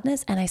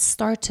sadness and I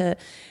start to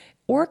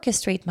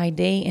orchestrate my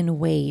day in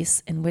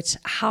ways in which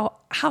how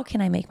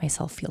can I make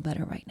myself feel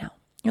better right now?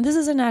 And this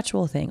is a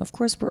natural thing. Of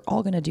course, we're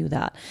all going to do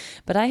that.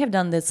 But I have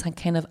done this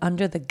kind of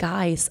under the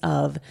guise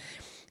of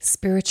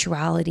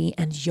spirituality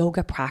and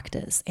yoga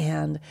practice,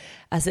 and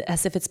as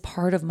if it's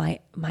part of my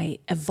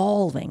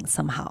evolving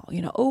somehow.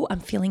 Oh, I'm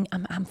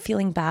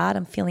feeling bad.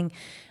 I'm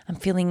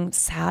feeling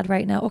sad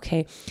right now.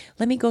 Okay,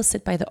 let me go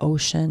sit by the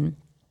ocean.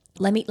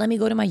 Let me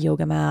go to my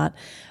yoga mat.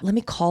 Let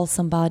me call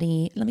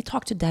somebody. Let me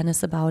talk to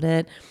Dennis about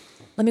it.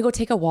 Let me go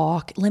take a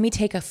walk. Let me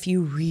take a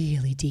few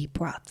really deep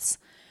breaths.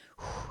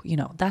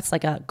 That's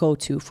like a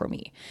go-to for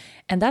me.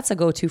 And that's a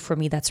go-to for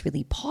me that's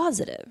really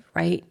positive,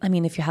 right? I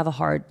mean, if you have a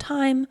hard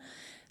time,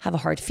 have a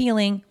hard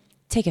feeling,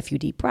 take a few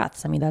deep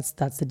breaths. I mean, that's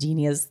the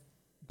genius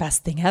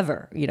best thing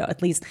ever.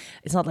 At least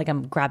it's not like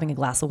I'm grabbing a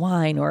glass of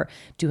wine or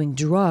doing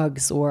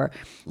drugs or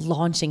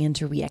launching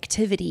into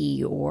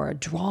reactivity or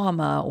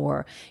drama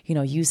or,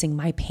 using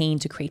my pain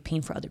to create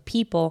pain for other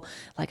people.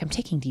 Like, I'm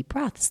taking deep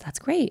breaths. That's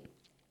great.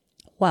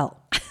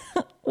 Well,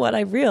 what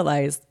I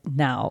realized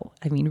now,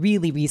 I mean,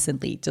 really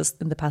recently,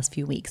 just in the past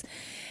few weeks,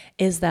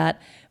 is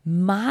that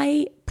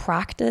my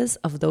practice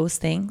of those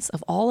things,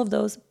 of all of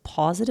those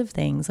positive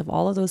things, of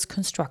all of those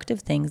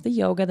constructive things, the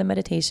yoga, the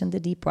meditation, the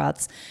deep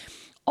breaths,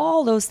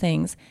 all those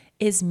things,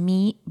 is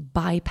me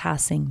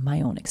bypassing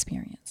my own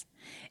experience.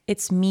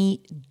 It's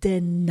me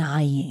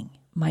denying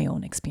my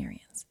own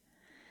experience.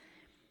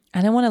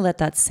 And I want to let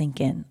that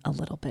sink in a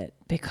little bit,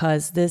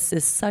 because this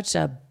is such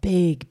a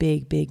big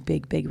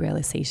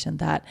realization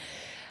that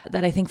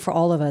I think for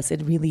all of us,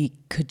 it really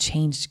could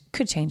change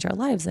our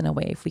lives in a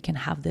way if we can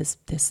have this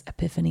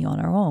epiphany on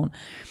our own.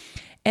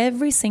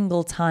 Every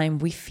single time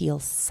we feel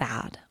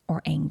sad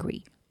or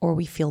angry or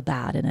we feel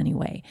bad in any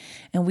way,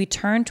 and we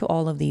turn to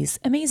all of these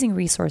amazing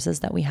resources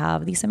that we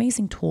have, these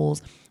amazing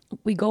tools,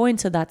 we go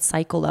into that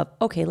cycle of,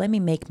 okay, let me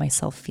make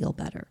myself feel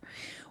better.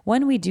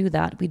 When we do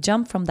that, we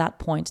jump from that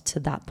point to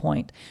that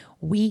point.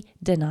 We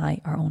deny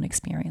our own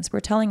experience. We're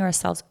telling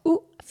ourselves,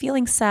 ooh,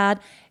 feeling sad,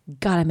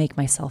 gotta make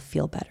myself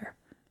feel better.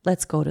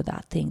 Let's go to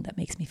that thing that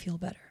makes me feel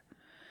better.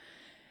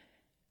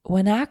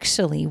 When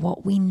actually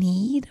what we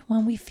need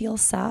when we feel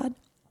sad,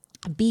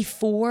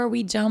 before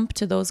we jump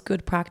to those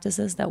good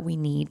practices that we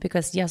need,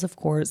 because yes, of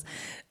course,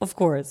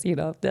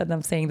 and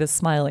I'm saying this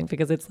smiling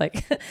because it's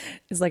like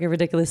a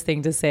ridiculous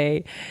thing to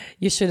say.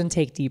 You shouldn't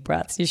take deep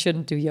breaths. You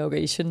shouldn't do yoga.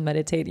 You shouldn't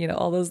meditate.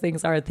 All those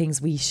things are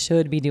things we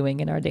should be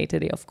doing in our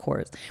day-to-day, of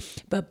course.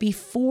 But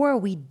before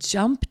we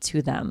jump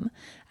to them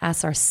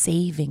as our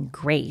saving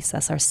grace,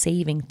 as our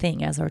saving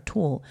thing, as our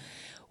tool,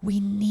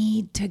 we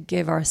need to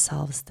give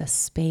ourselves the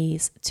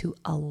space to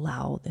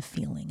allow the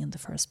feeling in the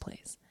first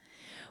place.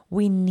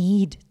 We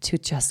need to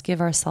just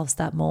give ourselves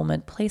that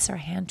moment, place our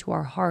hand to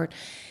our heart,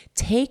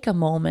 take a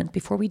moment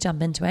before we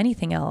jump into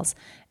anything else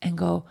and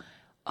go,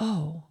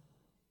 oh,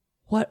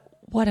 what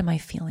am I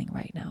feeling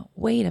right now?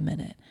 Wait a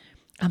minute.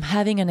 I'm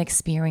having an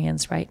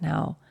experience right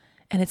now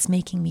and it's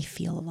making me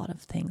feel a lot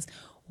of things.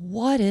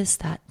 What is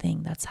that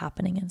thing that's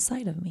happening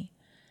inside of me?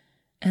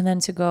 And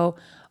then to go,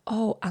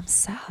 oh, I'm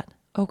sad.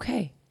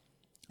 Okay.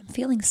 I'm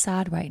feeling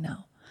sad right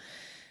now.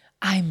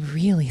 I'm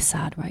really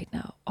sad right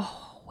now.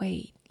 Oh,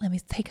 wait. Let me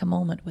take a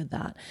moment with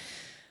that.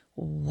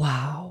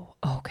 Wow.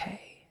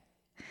 Okay.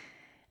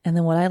 And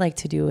then what I like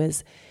to do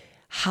is,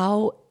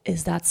 how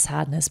is that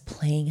sadness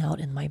playing out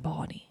in my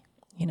body?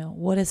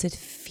 What does it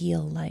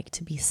feel like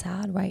to be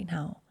sad right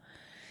now?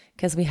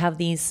 Because we have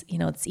these,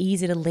 it's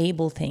easy to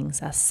label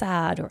things as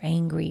sad or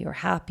angry or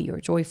happy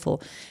or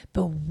joyful.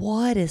 But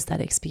what is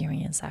that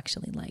experience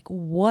actually like?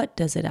 What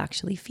does it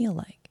actually feel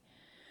like?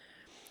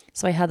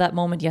 So I had that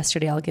moment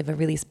yesterday. I'll give a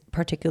really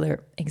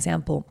particular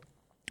example.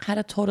 Had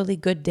a totally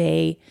good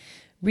day,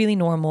 really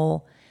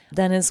normal.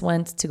 Dennis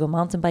went to go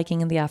mountain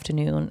biking in the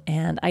afternoon,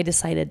 and I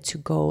decided to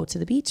go to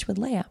the beach with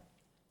Leia.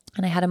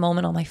 And I had a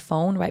moment on my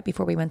phone right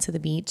before we went to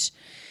the beach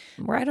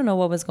where I don't know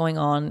what was going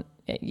on.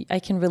 I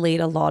can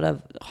relate a lot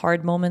of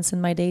hard moments in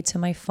my day to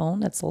my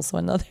phone. That's also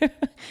another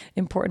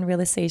important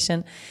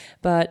realization.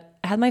 But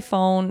I had my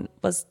phone,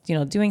 was,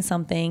 doing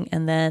something,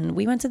 and then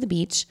we went to the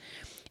beach.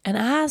 And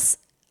as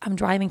I'm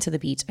driving to the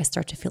beach, I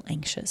start to feel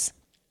anxious.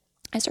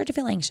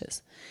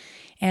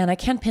 And I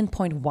can't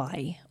pinpoint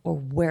why or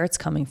where it's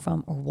coming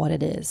from or what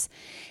it is.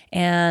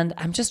 And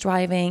I'm just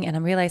driving and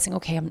I'm realizing,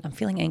 okay, I'm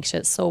feeling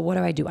anxious. So what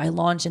do? I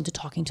launch into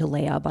talking to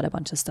Leia about a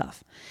bunch of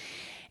stuff.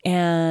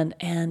 And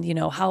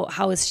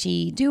how is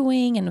she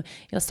doing? And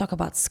let's talk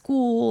about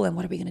school and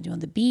what are we going to do on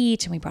the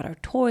beach? And we brought our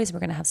toys. We're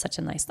going to have such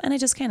a nice, and I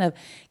just kind of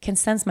can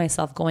sense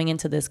myself going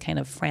into this kind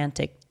of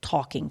frantic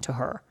talking to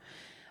her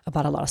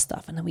about a lot of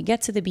stuff. And then we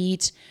get to the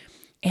beach.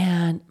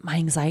 And my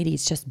anxiety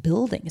is just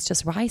building. It's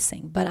just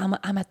rising. But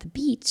I'm at the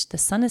beach. The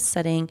sun is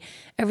setting.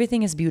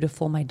 Everything is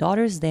beautiful. My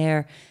daughter's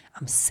there.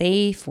 I'm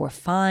safe. We're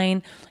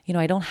fine.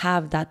 I don't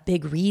have that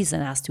big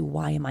reason as to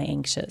why am I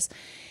anxious.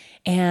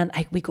 And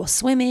we go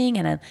swimming,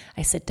 and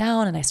I sit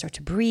down and I start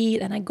to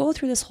breathe. And I go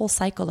through this whole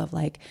cycle of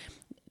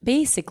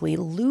basically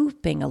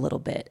looping a little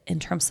bit in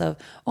terms of,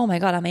 oh my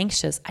God, I'm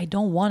anxious. I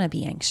don't want to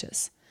be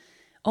anxious.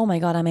 Oh my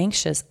God, I'm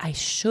anxious. I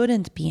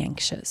shouldn't be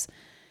anxious.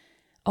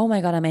 Oh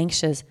my God, I'm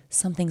anxious.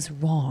 Something's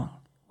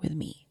wrong with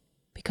me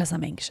because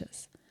I'm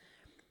anxious.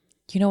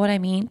 You know what I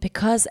mean?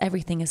 Because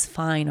everything is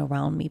fine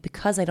around me,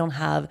 because I don't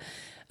have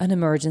an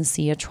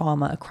emergency, a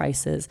trauma, a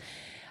crisis,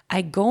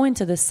 I go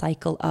into this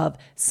cycle of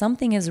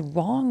something is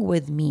wrong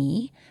with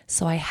me,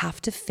 so I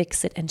have to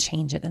fix it and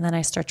change it. And then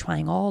I start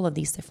trying all of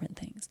these different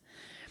things.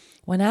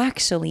 When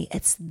actually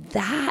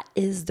that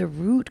is the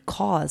root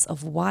cause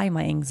of why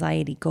my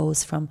anxiety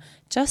goes from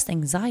just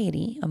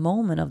anxiety, a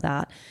moment of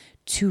that,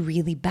 to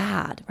really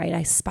bad, right?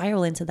 I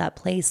spiral into that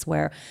place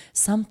where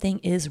something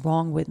is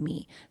wrong with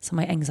me. So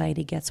my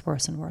anxiety gets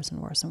worse and worse and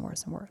worse and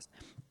worse and worse.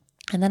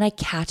 And then I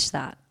catch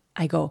that.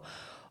 I go,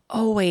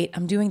 oh, wait,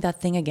 I'm doing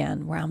that thing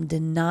again where I'm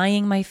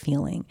denying my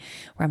feeling,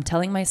 where I'm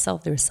telling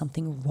myself there's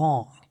something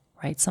wrong,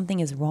 right?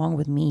 Something is wrong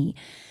with me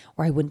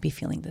or I wouldn't be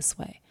feeling this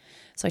way.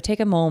 So I take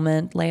a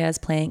moment, Leia is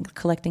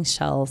collecting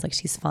shells, like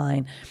she's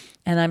fine.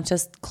 And I'm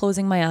just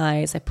closing my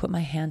eyes. I put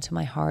my hand to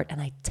my heart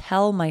and I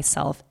tell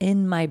myself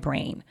in my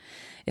brain,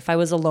 if I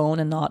was alone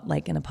and not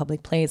like in a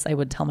public place, I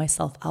would tell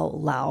myself out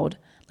loud,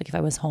 like if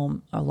I was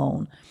home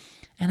alone.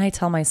 And I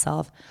tell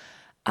myself,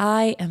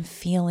 I am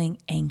feeling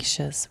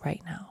anxious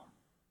right now.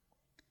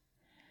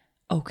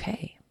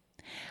 Okay.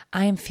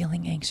 I am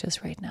feeling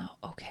anxious right now.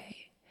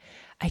 Okay.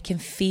 I can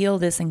feel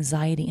this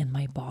anxiety in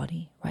my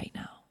body right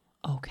now.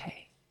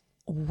 Okay.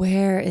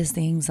 Where is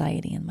the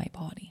anxiety in my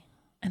body?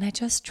 And I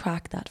just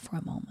track that for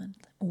a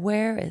moment.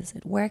 Where is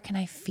it? Where can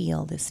I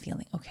feel this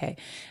feeling? Okay.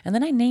 And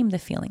then I name the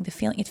feeling.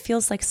 It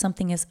feels like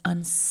something is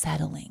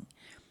unsettling.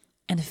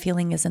 And the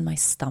feeling is in my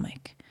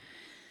stomach.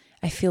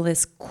 I feel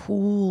this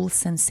cool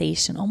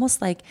sensation,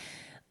 almost like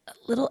a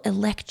little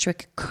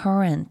electric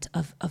current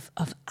of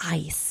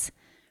ice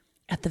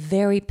at the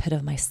very pit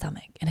of my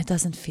stomach. And it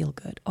doesn't feel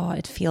good. Oh,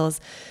 it feels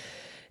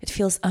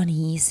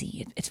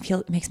uneasy.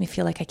 It makes me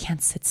feel like I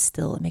can't sit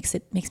still. It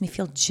makes me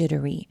feel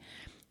jittery.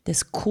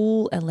 This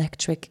cool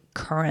electric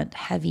current,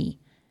 heavy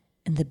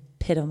in the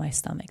pit of my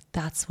stomach.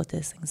 That's what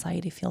this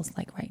anxiety feels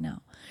like right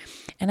now.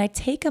 And I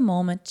take a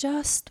moment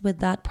just with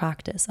that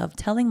practice of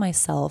telling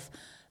myself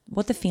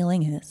what the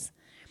feeling is,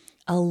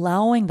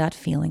 allowing that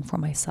feeling for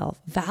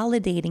myself,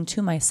 validating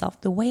to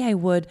myself the way I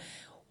would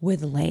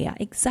with Leia,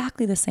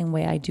 exactly the same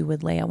way I do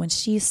with Leia when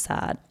she's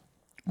sad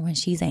or when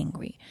she's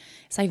angry.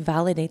 So I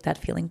validate that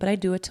feeling, but I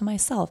do it to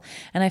myself.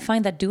 And I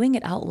find that doing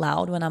it out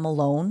loud when I'm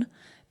alone,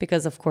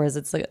 because of course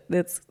it's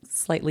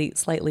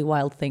slightly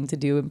wild thing to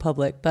do in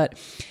public, but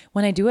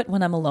when I do it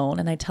when I'm alone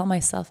and I tell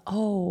myself,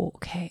 oh,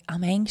 okay,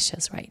 I'm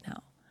anxious right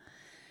now.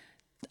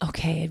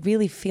 Okay, it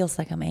really feels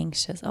like I'm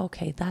anxious.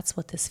 Okay, that's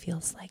what this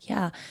feels like.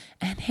 Yeah.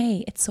 And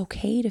hey, it's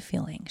okay to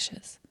feel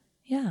anxious.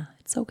 Yeah,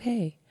 it's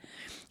okay.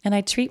 And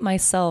I treat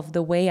myself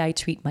the way I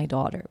treat my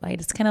daughter,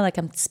 right? It's kind of like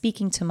I'm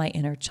speaking to my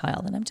inner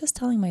child and I'm just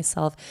telling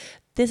myself,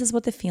 this is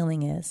what the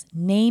feeling is,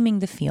 naming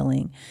the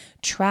feeling,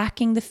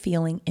 tracking the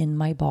feeling in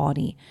my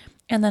body,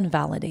 and then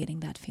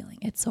validating that feeling.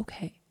 It's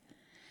okay.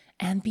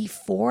 And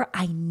before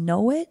I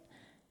know it,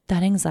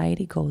 that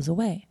anxiety goes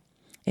away.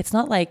 It's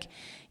not like,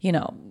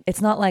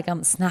 it's not like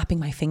I'm snapping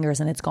my fingers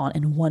and it's gone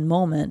in one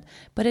moment,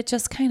 but it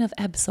just kind of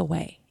ebbs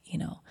away,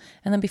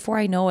 And then before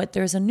I know it,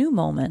 there's a new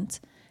moment.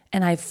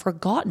 And I've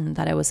forgotten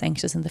that I was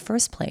anxious in the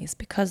first place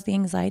because the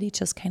anxiety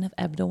just kind of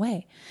ebbed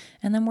away.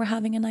 And then we're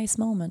having a nice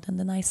moment and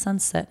the nice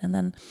sunset. And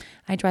then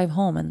I drive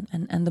home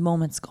and the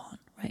moment's gone,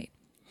 right?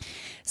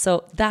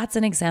 So that's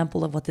an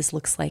example of what this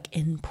looks like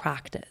in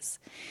practice.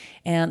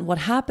 And what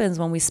happens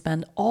when we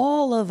spend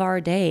all of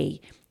our day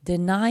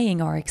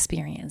denying our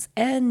experience,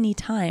 any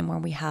time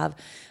when we have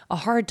a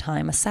hard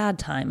time, a sad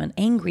time, an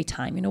angry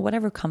time,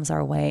 whatever comes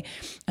our way,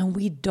 and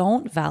we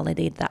don't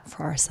validate that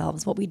for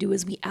ourselves, what we do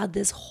is we add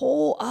this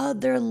whole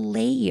other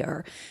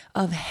layer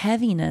of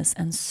heaviness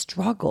and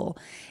struggle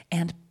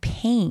and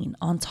pain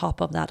on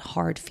top of that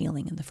hard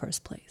feeling in the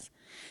first place.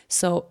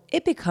 So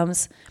it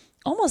becomes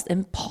almost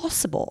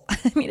impossible.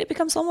 It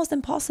becomes almost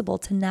impossible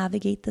to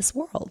navigate this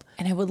world.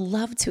 And I would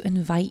love to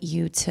invite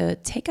you to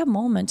take a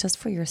moment just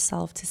for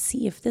yourself to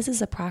see if this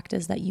is a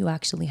practice that you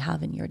actually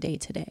have in your day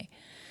to day.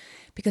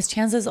 Because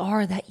chances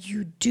are that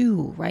you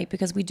do, right?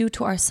 Because we do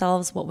to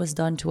ourselves what was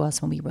done to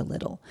us when we were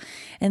little.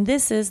 And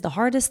this is the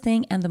hardest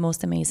thing and the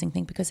most amazing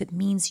thing because it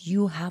means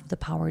you have the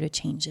power to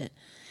change it.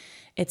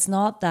 It's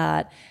not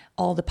that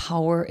all the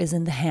power is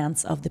in the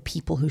hands of the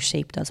people who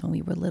shaped us when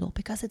we were little,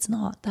 because it's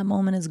not. That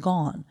moment is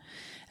gone.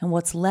 And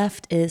what's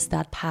left is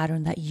that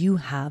pattern that you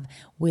have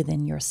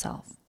within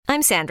yourself.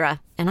 I'm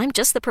Sandra, and I'm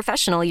just the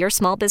professional your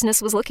small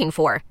business was looking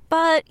for.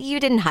 But you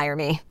didn't hire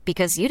me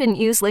because you didn't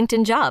use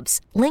LinkedIn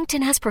Jobs.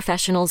 LinkedIn has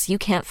professionals you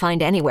can't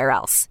find anywhere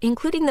else,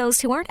 including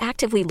those who aren't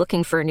actively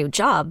looking for a new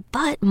job,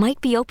 but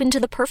might be open to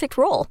the perfect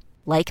role,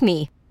 like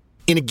me.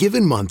 In a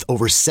given month,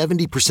 over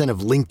 70% of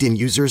LinkedIn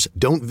users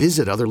don't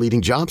visit other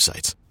leading job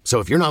sites. So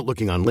if you're not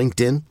looking on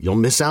LinkedIn, you'll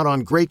miss out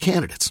on great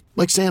candidates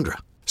like Sandra.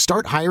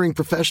 Start hiring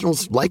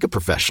professionals like a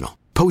professional.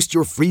 Post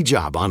your free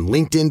job on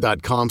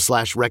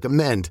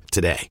linkedin.com/recommend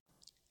today.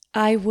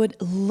 I would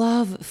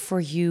love for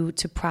you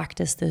to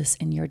practice this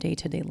in your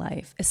day-to-day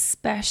life,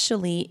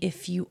 especially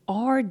if you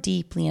are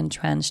deeply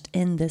entrenched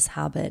in this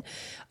habit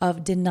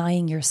of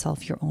denying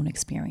yourself your own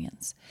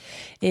experience.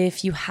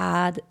 If you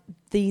had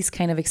these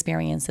kind of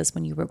experiences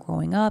when you were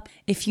growing up,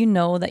 if you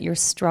know that you're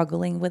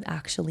struggling with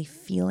actually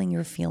feeling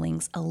your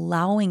feelings,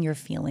 allowing your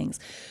feelings,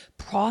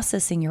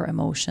 processing your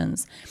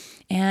emotions,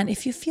 and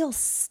if you feel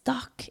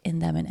stuck in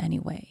them in any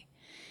way,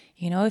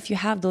 if you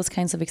have those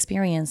kinds of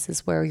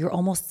experiences where you're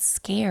almost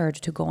scared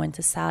to go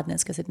into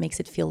sadness because it makes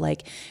it feel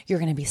like you're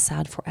going to be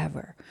sad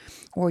forever,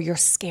 or you're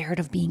scared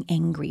of being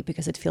angry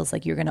because it feels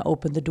like you're going to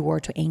open the door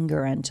to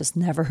anger and just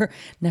never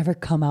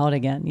come out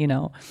again,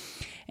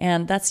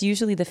 And that's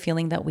usually the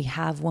feeling that we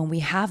have when we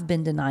have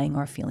been denying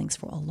our feelings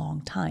for a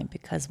long time,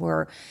 because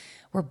we're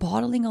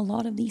bottling a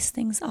lot of these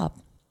things up.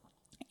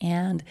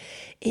 And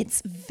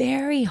it's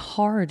very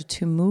hard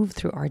to move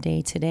through our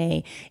day to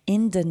day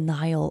in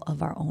denial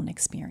of our own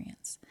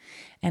experience.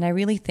 And I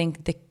really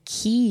think the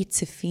key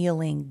to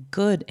feeling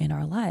good in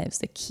our lives,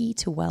 the key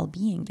to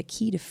well-being, the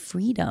key to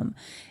freedom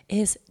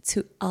is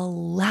to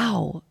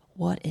allow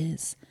what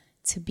is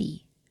to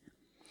be.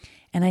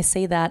 And I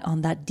say that on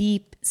that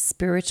deep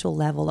spiritual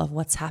level of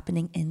what's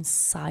happening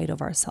inside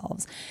of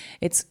ourselves.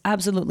 It's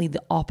absolutely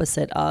the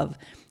opposite of,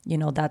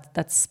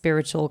 that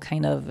spiritual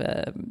kind of,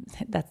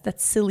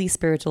 that silly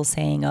spiritual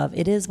saying of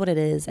it is what it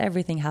is,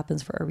 everything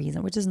happens for a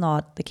reason, which is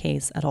not the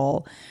case at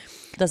all.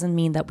 It doesn't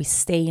mean that we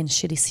stay in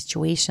shitty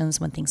situations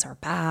when things are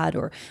bad,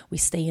 or we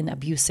stay in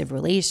abusive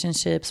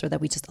relationships, or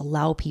that we just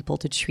allow people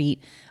to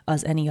treat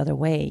us any other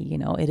way.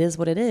 It is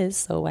what it is.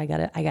 So I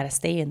gotta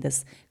stay in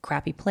this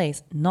crappy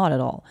place. Not at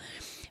all.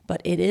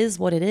 But it is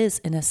what it is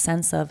in a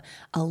sense of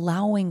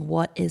allowing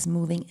what is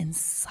moving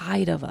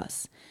inside of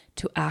us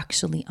to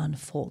actually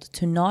unfold,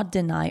 to not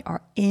deny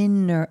our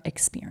inner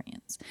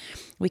experience.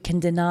 We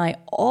can deny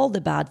all the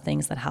bad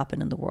things that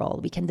happen in the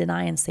world. We can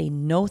deny and say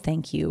no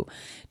thank you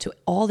to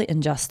all the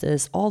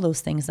injustice, all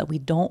those things that we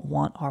don't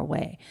want our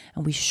way,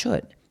 and we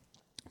should.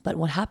 But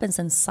what happens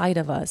inside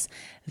of us,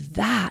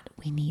 that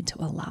we need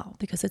to allow,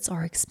 because it's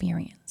our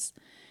experience.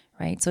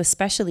 Right? So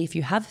especially if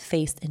you have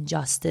faced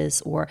injustice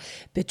or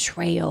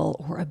betrayal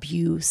or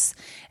abuse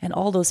and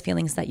all those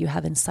feelings that you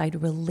have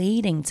inside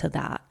relating to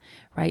that,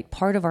 right?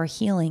 Part of our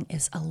healing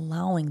is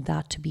allowing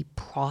that to be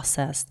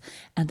processed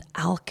and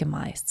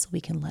alchemized so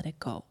we can let it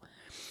go.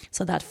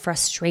 So that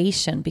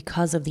frustration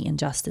because of the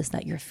injustice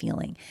that you're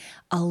feeling,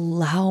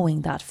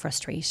 allowing that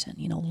frustration,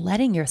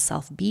 letting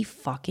yourself be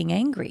fucking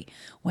angry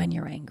when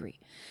you're angry,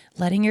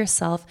 letting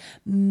yourself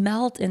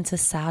melt into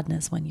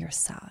sadness when you're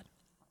sad.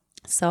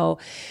 So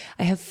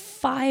I have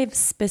 5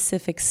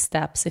 specific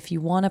steps. If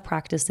you want to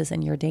practice this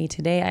in your day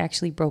to day, I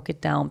actually broke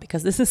it down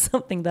because this is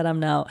something that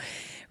I'm now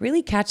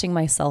really catching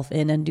myself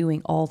in and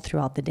doing all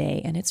throughout the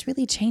day. And it's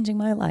really changing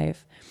my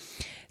life.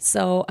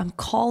 So I'm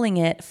calling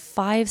it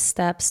 5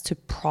 steps to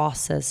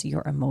process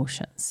your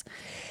emotions.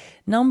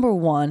 Number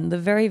 1, the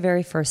very,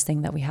 very first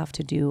thing that we have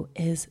to do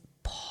is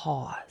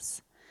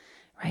pause.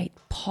 Right?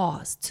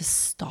 Pause, to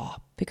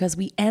stop, because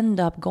we end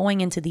up going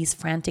into these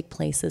frantic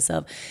places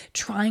of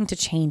trying to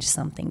change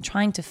something,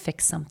 trying to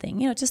fix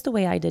something, just the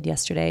way I did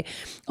yesterday.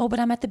 Oh, but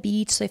I'm at the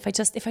beach. So if I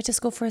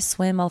just go for a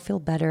swim, I'll feel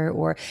better.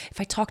 Or if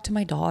I talk to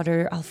my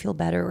daughter, I'll feel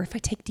better. Or if I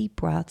take deep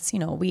breaths,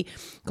 we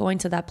go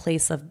into that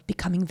place of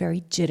becoming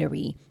very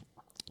jittery,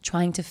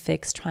 trying to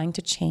fix, trying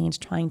to change,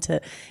 trying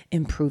to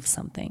improve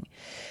something.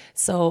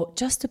 So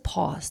just to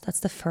pause, that's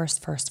the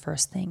first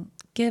thing.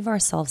 Give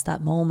ourselves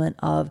that moment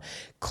of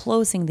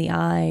closing the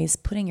eyes,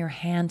 putting your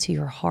hand to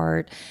your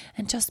heart,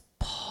 and just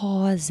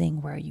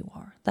pausing where you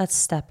are. That's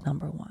step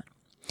number 1.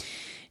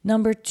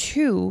 Number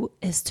 2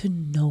 is to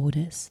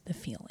notice the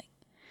feeling.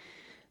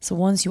 So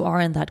once you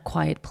are in that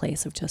quiet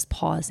place of just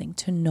pausing,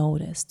 to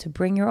notice, to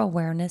bring your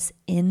awareness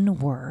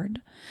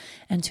inward,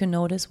 and to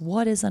notice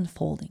what is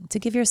unfolding, to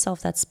give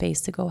yourself that space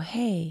to go,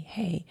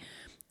 hey,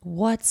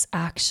 what's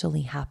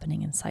actually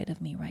happening inside of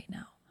me right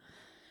now?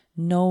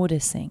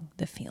 Noticing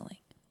the feeling.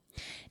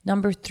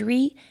 Number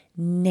 3,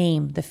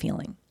 name the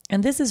feeling.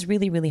 And this is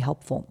really, really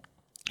helpful.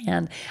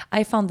 And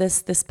I found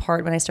this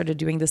part when I started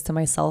doing this to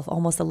myself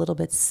almost a little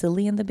bit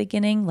silly in the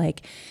beginning.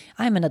 Like,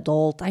 I'm an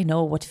adult. I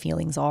know what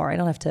feelings are. I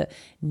don't have to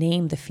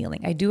name the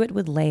feeling. I do it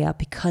with Leia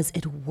because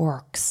it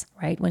works,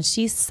 right? When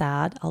she's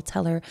sad, I'll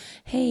tell her,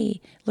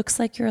 hey, looks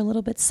like you're a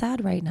little bit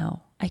sad right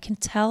now. I can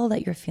tell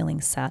that you're feeling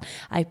sad.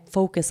 I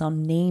focus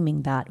on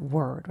naming that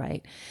word,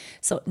 right?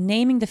 So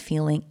naming the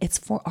feeling, it's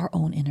for our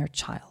own inner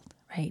child.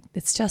 Right?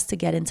 It's just to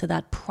get into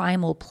that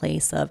primal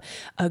place of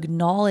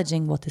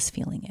acknowledging what this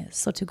feeling is.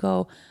 So to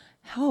go,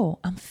 oh,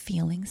 I'm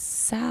feeling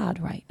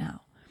sad right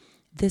now.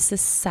 This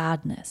is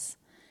sadness.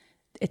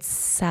 It's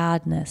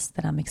sadness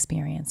that I'm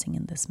experiencing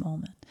in this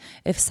moment,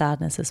 if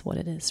sadness is what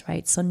it is,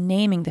 right? So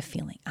naming the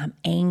feeling. I'm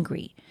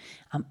angry.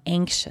 I'm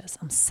anxious.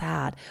 I'm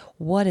sad.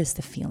 What is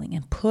the feeling?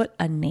 And put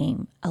a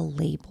name, a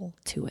label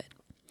to it.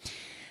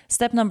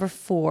 Step number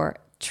 4,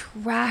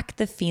 track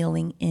the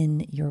feeling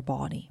in your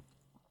body.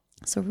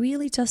 So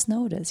really just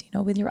notice,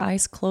 with your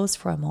eyes closed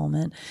for a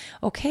moment.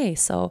 Okay,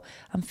 so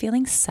I'm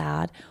feeling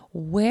sad.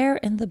 Where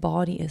in the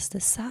body is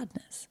this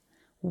sadness?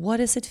 What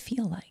does it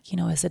feel like?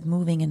 Is it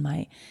moving in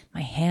my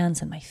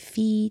hands and my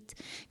feet?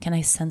 Can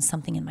I sense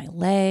something in my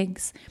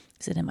legs?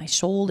 Is it in my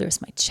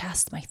shoulders, my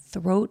chest, my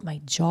throat, my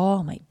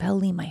jaw, my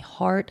belly, my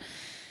heart,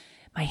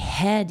 my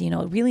head?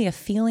 Really a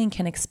feeling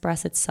can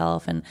express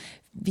itself and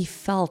be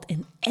felt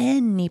in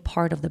any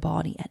part of the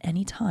body at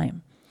any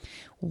time.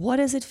 What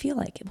does it feel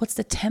like? What's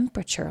the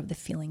temperature of the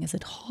feeling? Is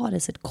it hot?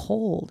 Is it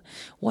cold?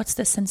 What's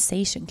the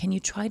sensation? Can you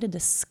try to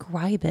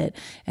describe it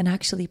and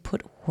actually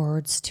put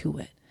words to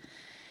it?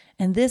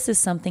 And this is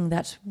something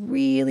that's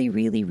really,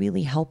 really,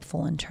 really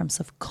helpful in terms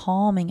of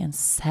calming and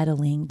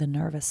settling the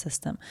nervous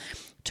system,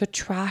 to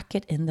track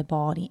it in the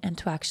body and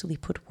to actually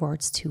put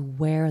words to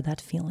where that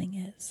feeling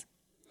is.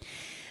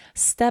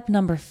 Step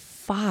number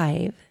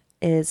 5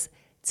 is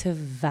to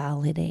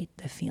validate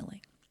the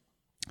feeling.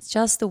 It's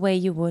just the way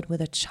you would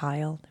with a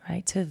child,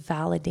 right? To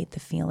validate the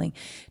feeling,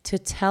 to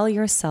tell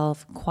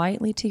yourself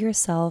quietly to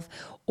yourself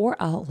or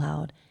out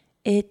loud,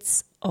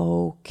 it's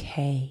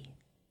okay.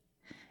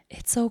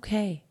 It's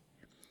okay.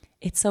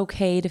 It's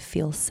okay to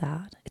feel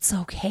sad. It's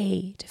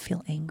okay to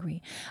feel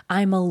angry.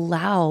 I'm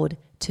allowed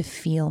to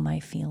feel my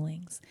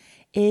feelings.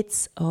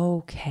 It's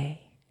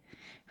okay,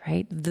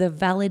 right? The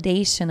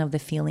validation of the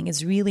feeling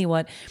is really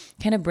what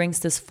kind of brings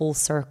this full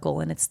circle.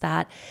 And it's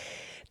that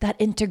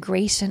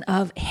integration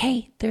of,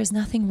 hey, there's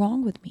nothing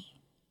wrong with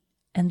me.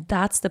 And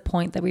that's the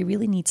point that we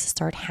really need to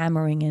start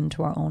hammering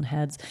into our own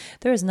heads.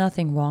 There is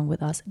nothing wrong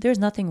with us. There's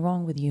nothing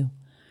wrong with you.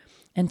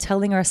 And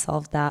telling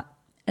ourselves that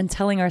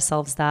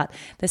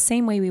the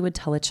same way we would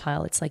tell a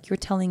child. It's like you're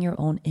telling your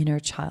own inner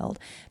child,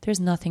 there's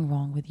nothing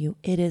wrong with you.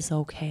 It is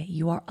okay.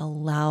 You are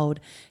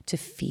allowed to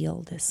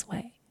feel this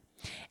way.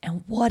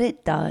 And what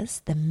it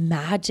does, the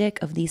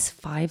magic of these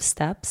 5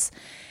 steps,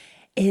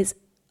 is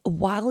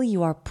while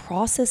you are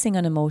processing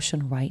an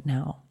emotion right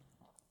now,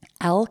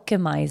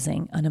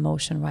 alchemizing an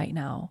emotion right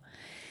now,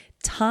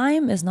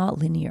 time is not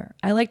linear.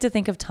 I like to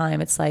think of time.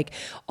 It's like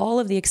all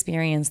of the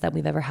experience that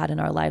we've ever had in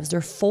our lives,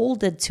 they're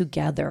folded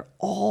together,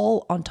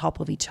 all on top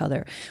of each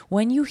other.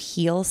 When you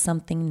heal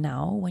something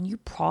now, when you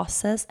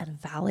process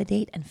and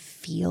validate and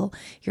feel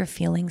your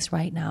feelings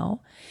right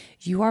now,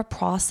 you are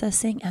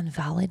processing and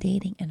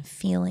validating and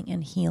feeling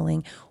and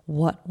healing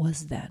what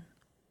was then.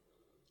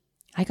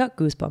 I got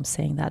goosebumps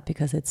saying that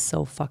because it's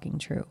so fucking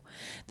true.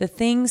 The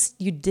things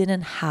you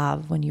didn't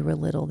have when you were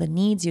little, the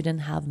needs you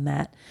didn't have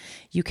met,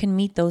 you can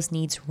meet those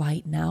needs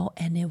right now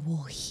and it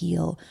will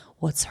heal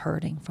what's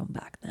hurting from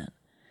back then.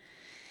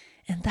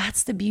 And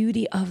that's the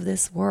beauty of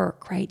this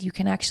work, right? You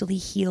can actually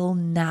heal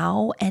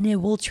now and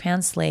it will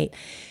translate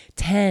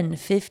 10,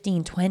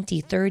 15, 20,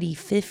 30,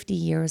 50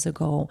 years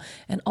ago.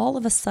 And all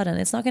of a sudden,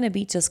 it's not going to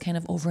be just kind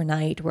of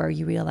overnight where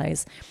you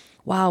realize,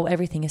 wow,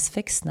 everything is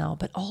fixed now.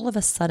 But all of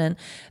a sudden,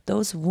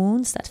 those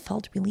wounds that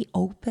felt really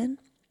open,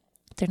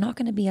 they're not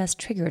going to be as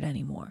triggered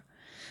anymore.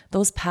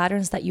 Those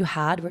patterns that you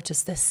had where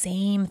just the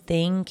same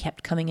thing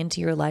kept coming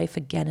into your life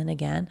again and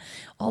again,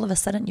 all of a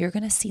sudden, you're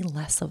going to see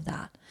less of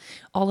that.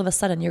 All of a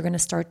sudden, you're going to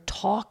start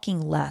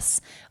talking less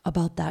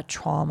about that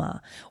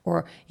trauma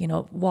or,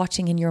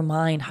 watching in your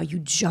mind how you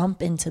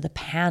jump into the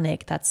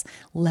panic that's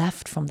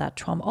left from that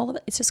trauma. All of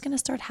it, it's just going to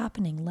start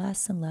happening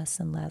less and less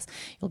and less.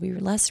 You'll be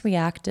less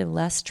reactive,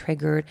 less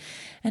triggered,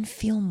 and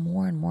feel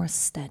more and more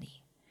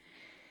steady.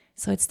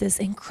 So it's this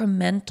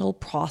incremental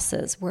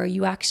process where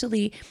you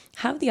actually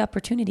have the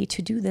opportunity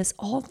to do this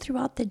all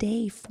throughout the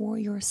day for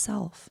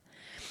yourself.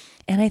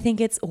 And I think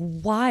it's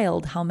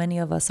wild how many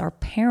of us are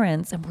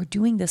parents and we're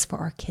doing this for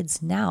our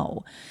kids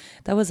now.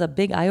 That was a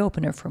big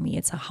eye-opener for me.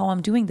 It's how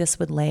I'm doing this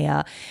with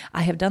Leia.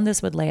 I have done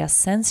this with Leia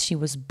since she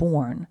was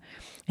born.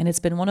 And it's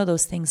been one of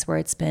those things where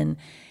it's been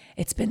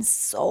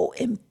so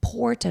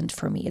important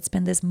for me. It's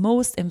been this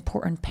most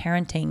important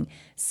parenting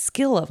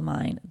skill of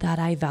mine that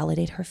I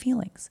validate her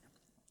feelings.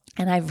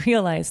 And I've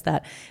realized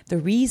that the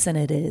reason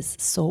it is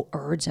so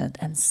urgent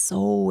and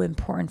so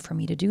important for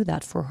me to do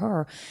that for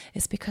her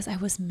is because I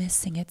was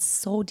missing it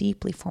so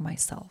deeply for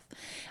myself.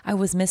 I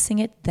was missing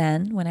it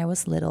then when I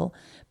was little,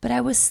 but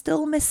I was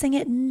still missing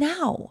it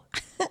now.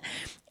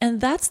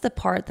 And that's the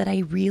part that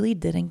I really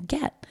didn't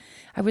get.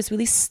 I was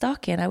really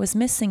stuck in. I was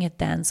missing it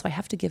then, so I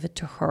have to give it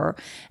to her.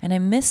 And I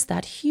missed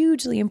that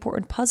hugely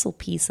important puzzle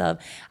piece of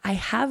I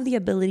have the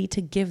ability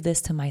to give this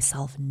to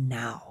myself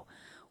now.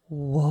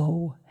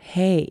 Whoa,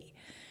 hey,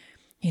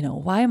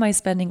 why am I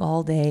spending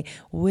all day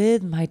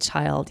with my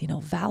child,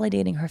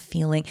 validating her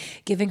feeling,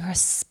 giving her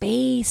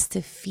space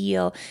to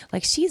feel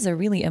like she's a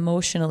really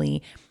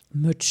emotionally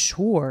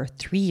mature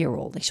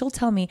 3-year-old. Like she'll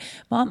tell me,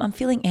 Mom, I'm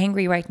feeling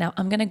angry right now.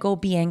 I'm going to go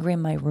be angry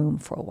in my room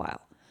for a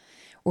while.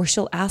 Or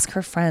she'll ask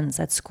her friends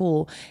at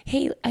school,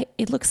 hey,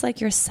 it looks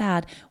like you're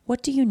sad.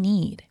 What do you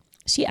need?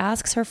 She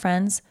asks her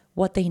friends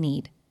what they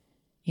need,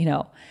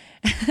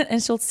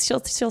 And she'll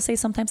say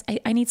sometimes,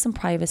 I need some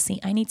privacy.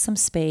 I need some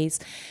space.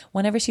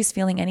 Whenever she's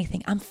feeling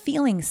anything, I'm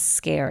feeling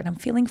scared. I'm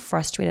feeling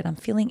frustrated. I'm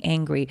feeling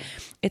angry.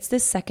 It's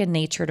this second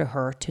nature to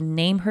her to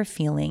name her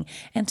feeling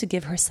and to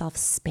give herself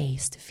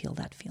space to feel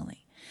that feeling.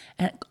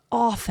 And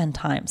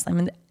oftentimes,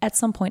 at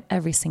some point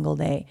every single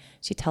day,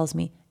 she tells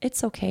me,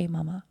 it's okay,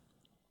 Mama.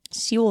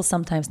 She will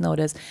sometimes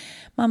notice,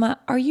 Mama,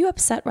 are you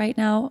upset right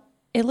now?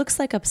 It looks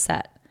like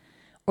upset.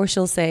 Or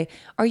she'll say,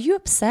 are you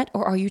upset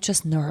or are you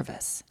just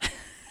nervous?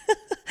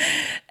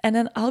 And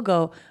then I'll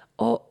go,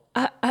 oh,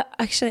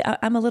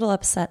 I'm a little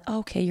upset.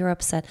 Okay, you're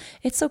upset.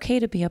 It's okay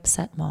to be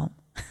upset, Mom.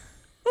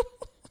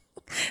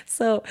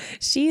 So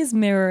she is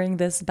mirroring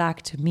this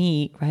back to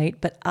me, right?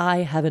 But I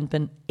haven't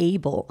been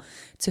able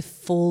to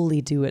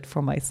fully do it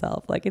for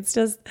myself. Like it's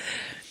just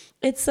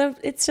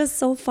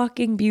so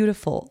fucking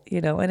beautiful, you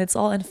know, and it's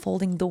all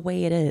unfolding the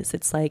way it is.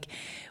 It's like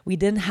we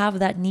didn't have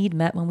that need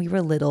met when we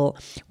were little.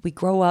 We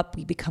grow up,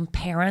 we become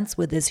parents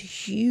with this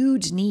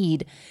huge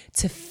need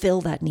to fill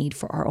that need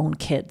for our own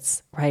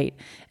kids, right?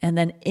 And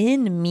then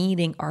in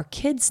meeting our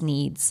kids'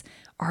 needs,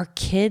 our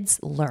kids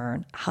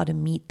learn how to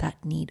meet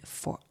that need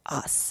for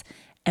us.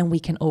 And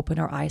we can open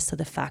our eyes to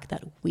the fact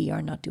that we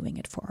are not doing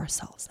it for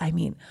ourselves. I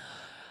mean,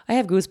 I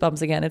have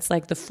goosebumps again. It's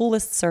like the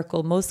fullest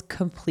circle, most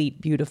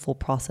complete, beautiful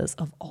process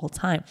of all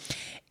time.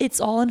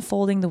 It's all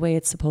unfolding the way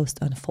it's supposed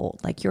to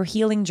unfold. Like your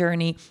healing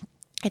journey,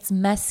 it's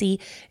messy,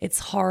 it's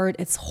hard,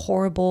 it's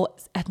horrible.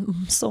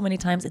 So many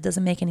times it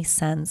doesn't make any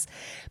sense.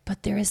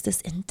 But there is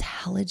this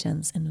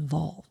intelligence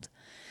involved.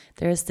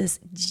 There is this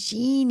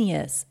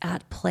genius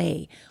at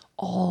play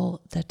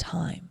all the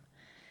time.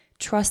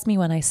 Trust me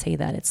when I say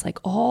that. It's like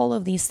all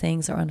of these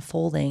things are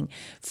unfolding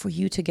for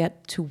you to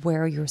get to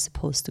where you're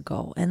supposed to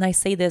go. And I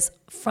say this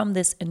from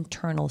this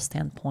internal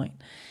standpoint,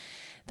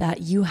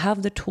 that you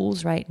have the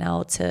tools right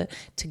now to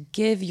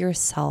give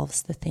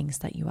yourselves the things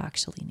that you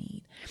actually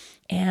need.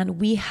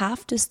 And we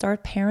have to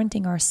start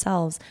parenting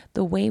ourselves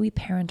the way we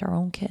parent our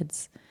own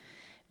kids,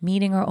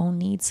 meeting our own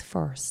needs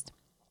first.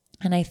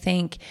 And I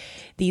think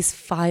these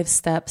 5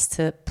 steps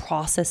to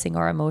processing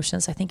our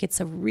emotions, I think it's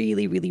a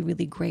really, really,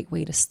 really great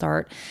way to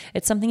start.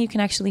 It's something you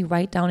can actually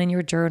write down in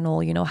your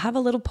journal, you know, have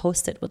a little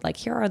post-it with like,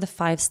 here are the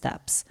 5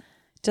 steps.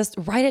 Just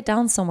write it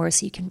down somewhere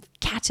so you can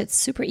catch it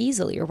super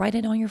easily, or write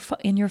it on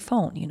in your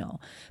phone, you know.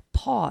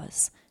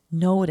 Pause,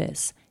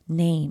 notice,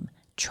 name,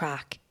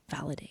 track,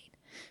 validate.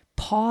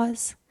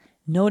 Pause,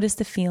 notice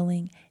the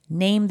feeling,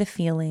 name the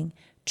feeling,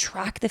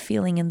 track the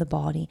feeling in the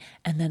body,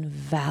 and then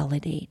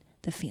validate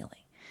the feeling.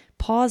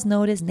 Pause,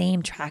 notice,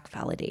 name, track,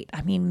 validate.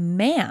 I mean,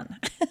 man,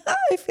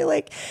 I feel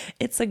like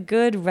it's a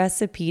good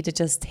recipe to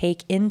just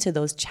take into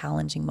those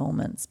challenging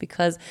moments,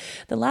 because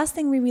the last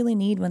thing we really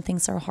need when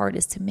things are hard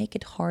is to make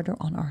it harder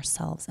on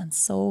ourselves. And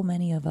so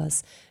many of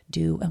us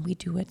do, and we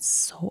do it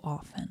so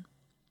often.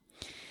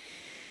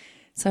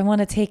 So I want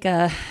to take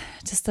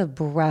just a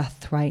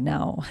breath right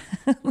now.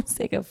 Let's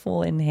take a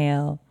full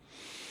inhale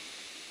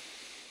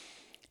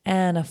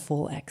and a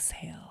full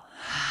exhale.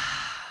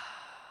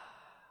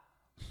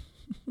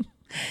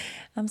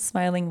 I'm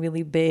smiling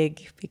really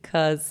big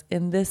because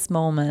in this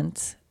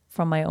moment,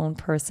 from my own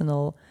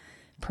personal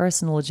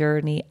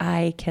journey,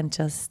 I can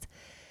just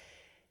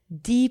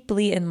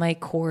deeply in my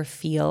core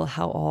feel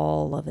how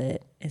all of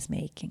it is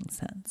making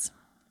sense.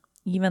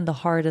 Even the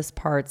hardest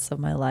parts of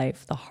my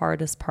life, the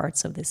hardest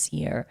parts of this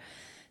year,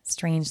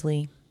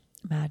 strangely,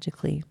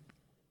 magically,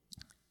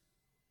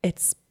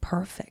 it's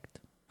perfect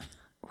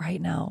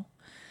right now.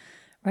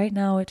 Right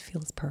now, it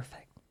feels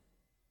perfect.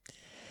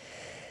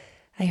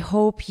 I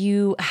hope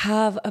you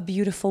have a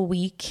beautiful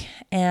week.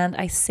 And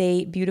I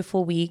say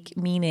beautiful week,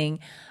 meaning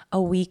a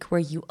week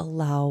where you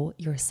allow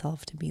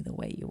yourself to be the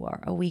way you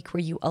are. A week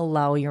where you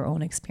allow your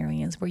own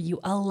experience, where you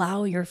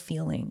allow your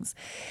feelings.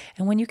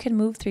 And when you can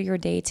move through your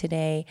day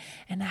today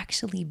and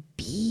actually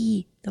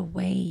be the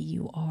way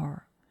you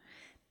are,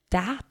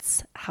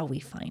 that's how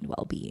we find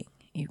well-being,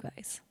 you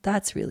guys.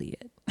 That's really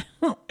it.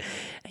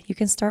 You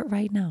can start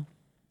right now.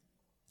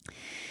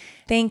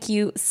 Thank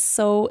you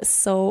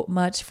so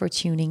much for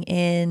tuning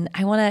in.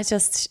 I want to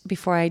just,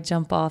 before I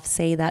jump off,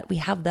 say that we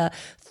have the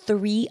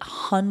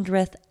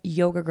 300th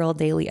Yoga Girl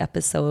Daily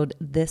episode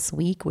this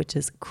week, which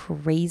is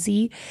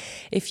crazy.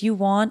 If you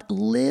want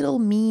little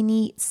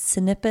mini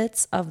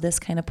snippets of this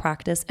kind of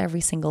practice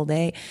every single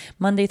day,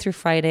 Monday through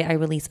Friday, I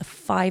release a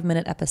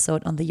 5-minute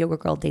episode on the Yoga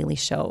Girl Daily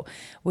Show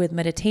with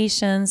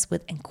meditations,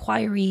 with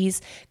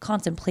inquiries,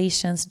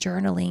 contemplations,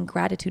 journaling,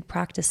 gratitude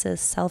practices,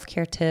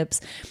 self-care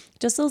tips,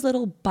 just those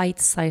little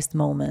bite-sized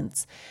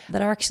moments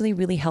that are actually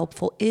really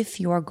helpful if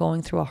you are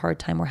going through a hard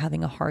time or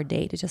having a hard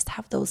day, to just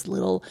have those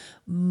little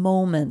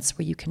moments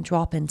where you can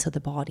drop into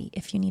the body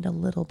if you need a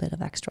little bit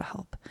of extra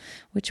help,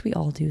 which we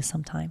all do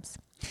sometimes.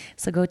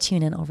 So go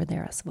tune in over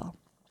there as well.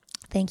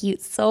 Thank you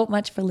so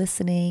much for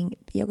listening.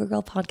 The Yoga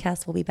Girl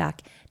podcast will be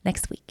back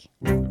next week.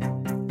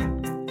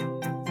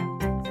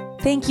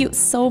 Thank you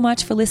so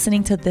much for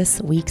listening to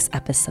this week's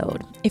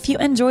episode. If you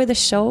enjoy the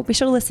show, be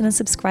sure to listen and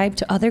subscribe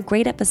to other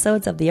great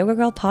episodes of the Yoga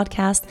Girl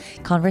podcast,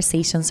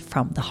 Conversations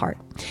from the Heart.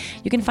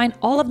 You can find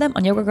all of them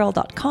on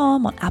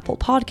yogagirl.com, on Apple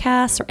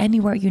Podcasts, or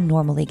anywhere you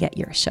normally get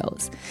your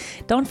shows.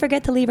 Don't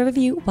forget to leave a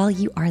review while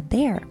you are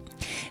there.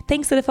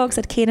 Thanks to the folks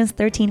at Cadence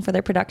 13 for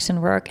their production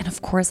work, and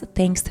of course,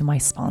 thanks to my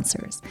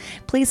sponsors.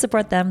 Please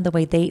support them the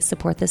way they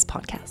support this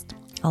podcast.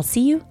 I'll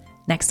see you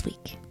next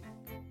week.